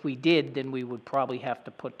grant. If we did, then we would probably have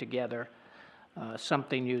to put together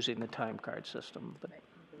something using the time card system. But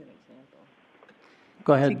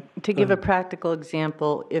go ahead. To give a practical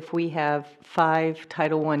example, if we have 5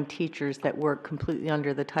 Title I teachers that work completely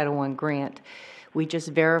under the Title I grant, we just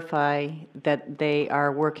verify that they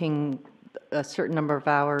are working a certain number of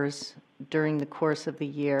hours during the course of the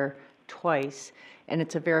year twice, and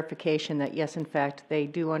it's a verification that, yes, in fact, they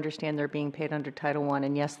do understand they're being paid under Title I,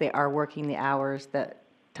 and yes, they are working the hours that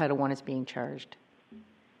Title I is being charged.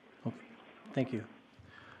 Okay. Thank you.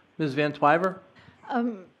 Ms. Van Twyver?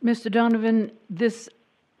 Mr. Donovan, this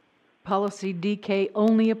policy DK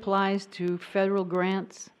only applies to federal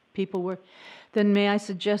grants, people work. Then may I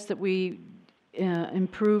suggest that we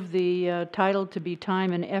improve the title to be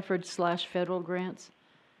time and effort / federal grants?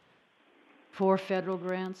 For federal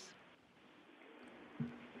grants?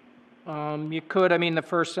 You could. I mean, the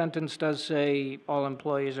first sentence does say all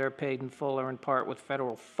employees are paid in full or in part with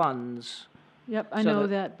federal funds. Yep, I know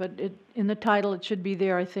that, but in the title, it should be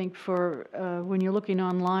there, I think, for when you're looking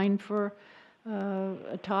online for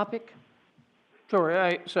a topic.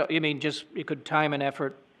 Sure. So you mean you could time and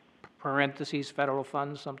effort, parentheses, federal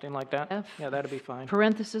funds, something like that? Yeah, that'd be fine.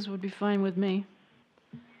 Parentheses would be fine with me.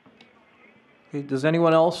 Okay. Does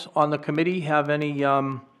anyone else on the committee have any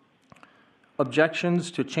objections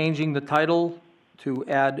to changing the title to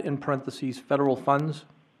add in parentheses federal funds?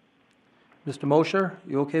 Mr. Mosher,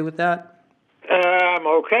 you okay with that? I'm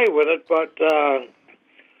okay with it, but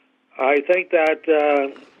I think that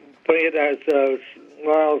putting it as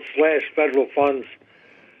 / federal funds,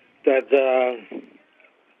 that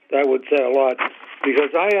would say a lot,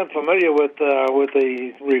 because I am familiar with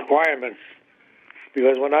the requirements.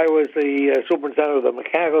 Because when I was the superintendent of the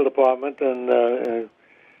mechanical department and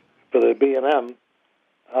for the B&M,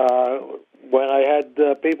 when I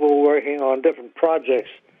had people working on different projects,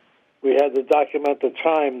 we had to document the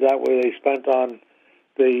time that way they spent on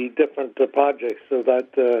the different projects, so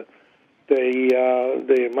that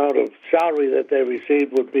the amount of salary that they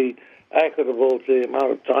received would be equitable to the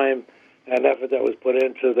amount of time and effort that was put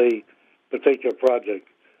into the particular project.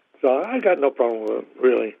 So I got no problem with it,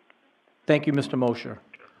 really. Thank you, Mr. Mosher.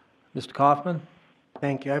 Mr. Kaufman?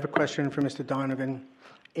 Thank you. I have a question for Mr. Donovan.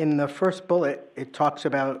 In the first bullet, it talks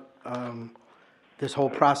about this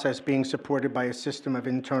whole process being supported by a system of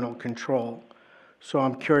internal control. So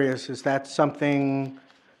I'm curious, is that something,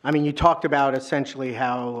 I mean, you talked about essentially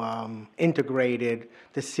how integrated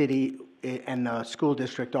the city and the school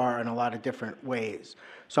district are in a lot of different ways.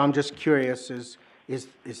 So I'm just curious, is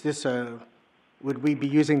this would we be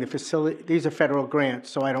using the facility? These are federal grants,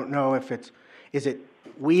 so I don't know if is it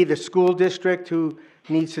we, the school district, who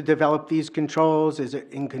needs to develop these controls? Is it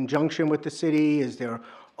in conjunction with the city? Is there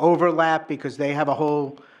overlap because they have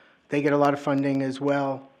they get a lot of funding as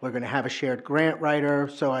well? We're going to have a shared grant writer,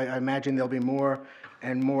 so I imagine there'll be more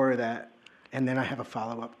and more of that. And then I have a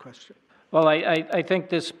follow-up question. Well, I think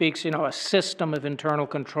this speaks, a system of internal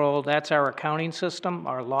control. That's our accounting system,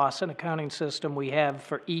 our loss and accounting system. We have,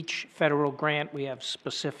 for each federal grant, we have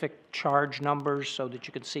specific charge numbers so that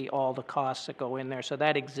you can see all the costs that go in there. So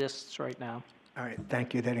that exists right now. All right,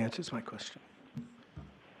 thank you. That answers my question.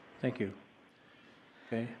 Thank you.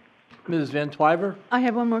 Okay. Ms. Van Twyver? I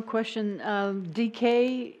have one more question.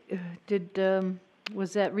 DK,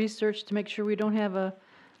 was that researched to make sure we don't have a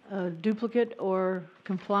duplicate or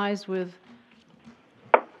complies with?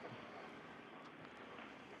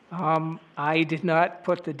 I did not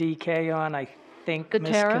put the DK on. I think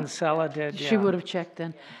Ms. Tara? Kinsella did. She yeah. would have checked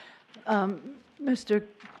then. Mr.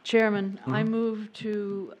 Chairman, I move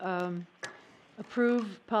to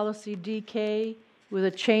approve policy DK with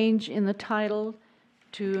a change in the title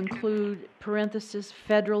to include parenthesis,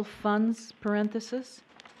 federal funds, parenthesis,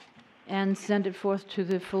 and send it forth to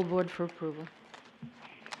the full board for approval.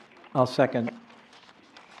 I'll second.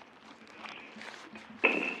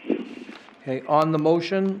 Okay, on the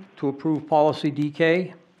motion to approve policy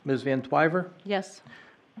DK, Ms. Van Twyver? Yes.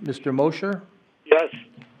 Mr. Mosher? Yes.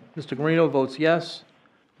 Mr. Guarino votes yes.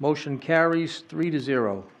 Motion carries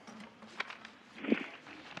 3-0.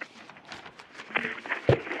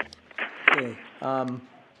 Okay,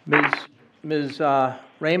 Ms.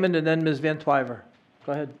 Raymond and then Ms. Van Twyver.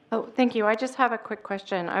 Go ahead. Oh, thank you. I just have a quick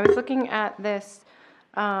question. I was looking at this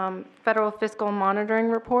federal fiscal monitoring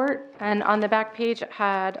report, and on the back page it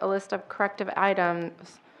had a list of corrective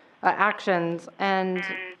items, actions, and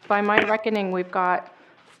by my reckoning, we've got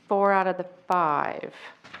 4 out of the 5.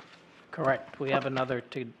 Correct. We have another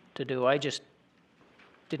to do. I just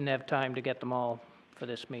didn't have time to get them all for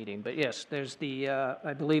this meeting. But yes, there's the,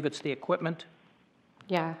 I believe it's the equipment.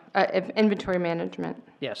 Yeah, inventory management.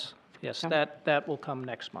 Yes, yes, Okay. that will come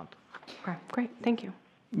next month. Okay, great, thank you.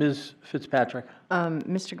 Ms. Fitzpatrick?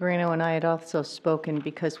 Mr. Guarino and I had also spoken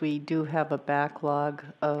because we do have a backlog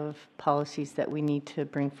of policies that we need to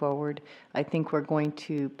bring forward. I think we're going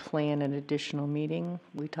to plan an additional meeting.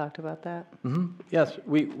 We talked about that. Yes,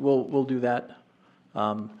 we'll do that.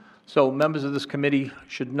 So members of this committee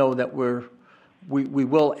should know that we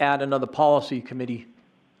will add another policy committee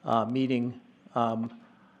meeting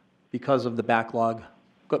because of the backlog.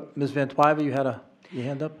 Ms. Van Twyver, you had your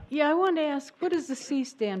hand up? Yeah, I wanted to ask, what does the C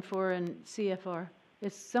stand for in CFR?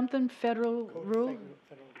 It's something federal rule?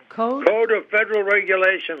 Code? Code of Federal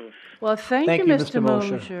Regulations. Well, thank you, Mr.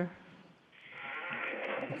 Mosher.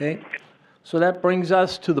 Okay, so that brings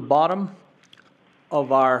us to the bottom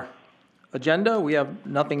of our agenda. We have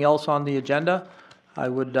nothing else on the agenda. I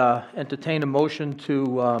would entertain a motion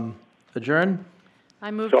to adjourn. I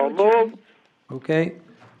move So to adjourn. moved. Okay,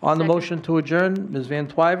 on the Second. motion to adjourn, Ms. Van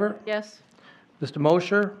Twyver, Yes. Mr.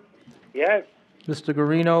 Mosher, Yes. Mr.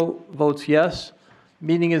 Guarino votes yes.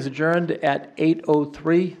 Meeting is adjourned at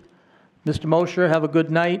 8:03. Mr. Mosher, have a good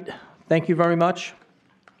night. Thank you very much.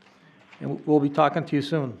 And we'll be talking to you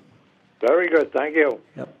soon. Very good, thank you.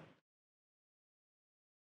 Yep.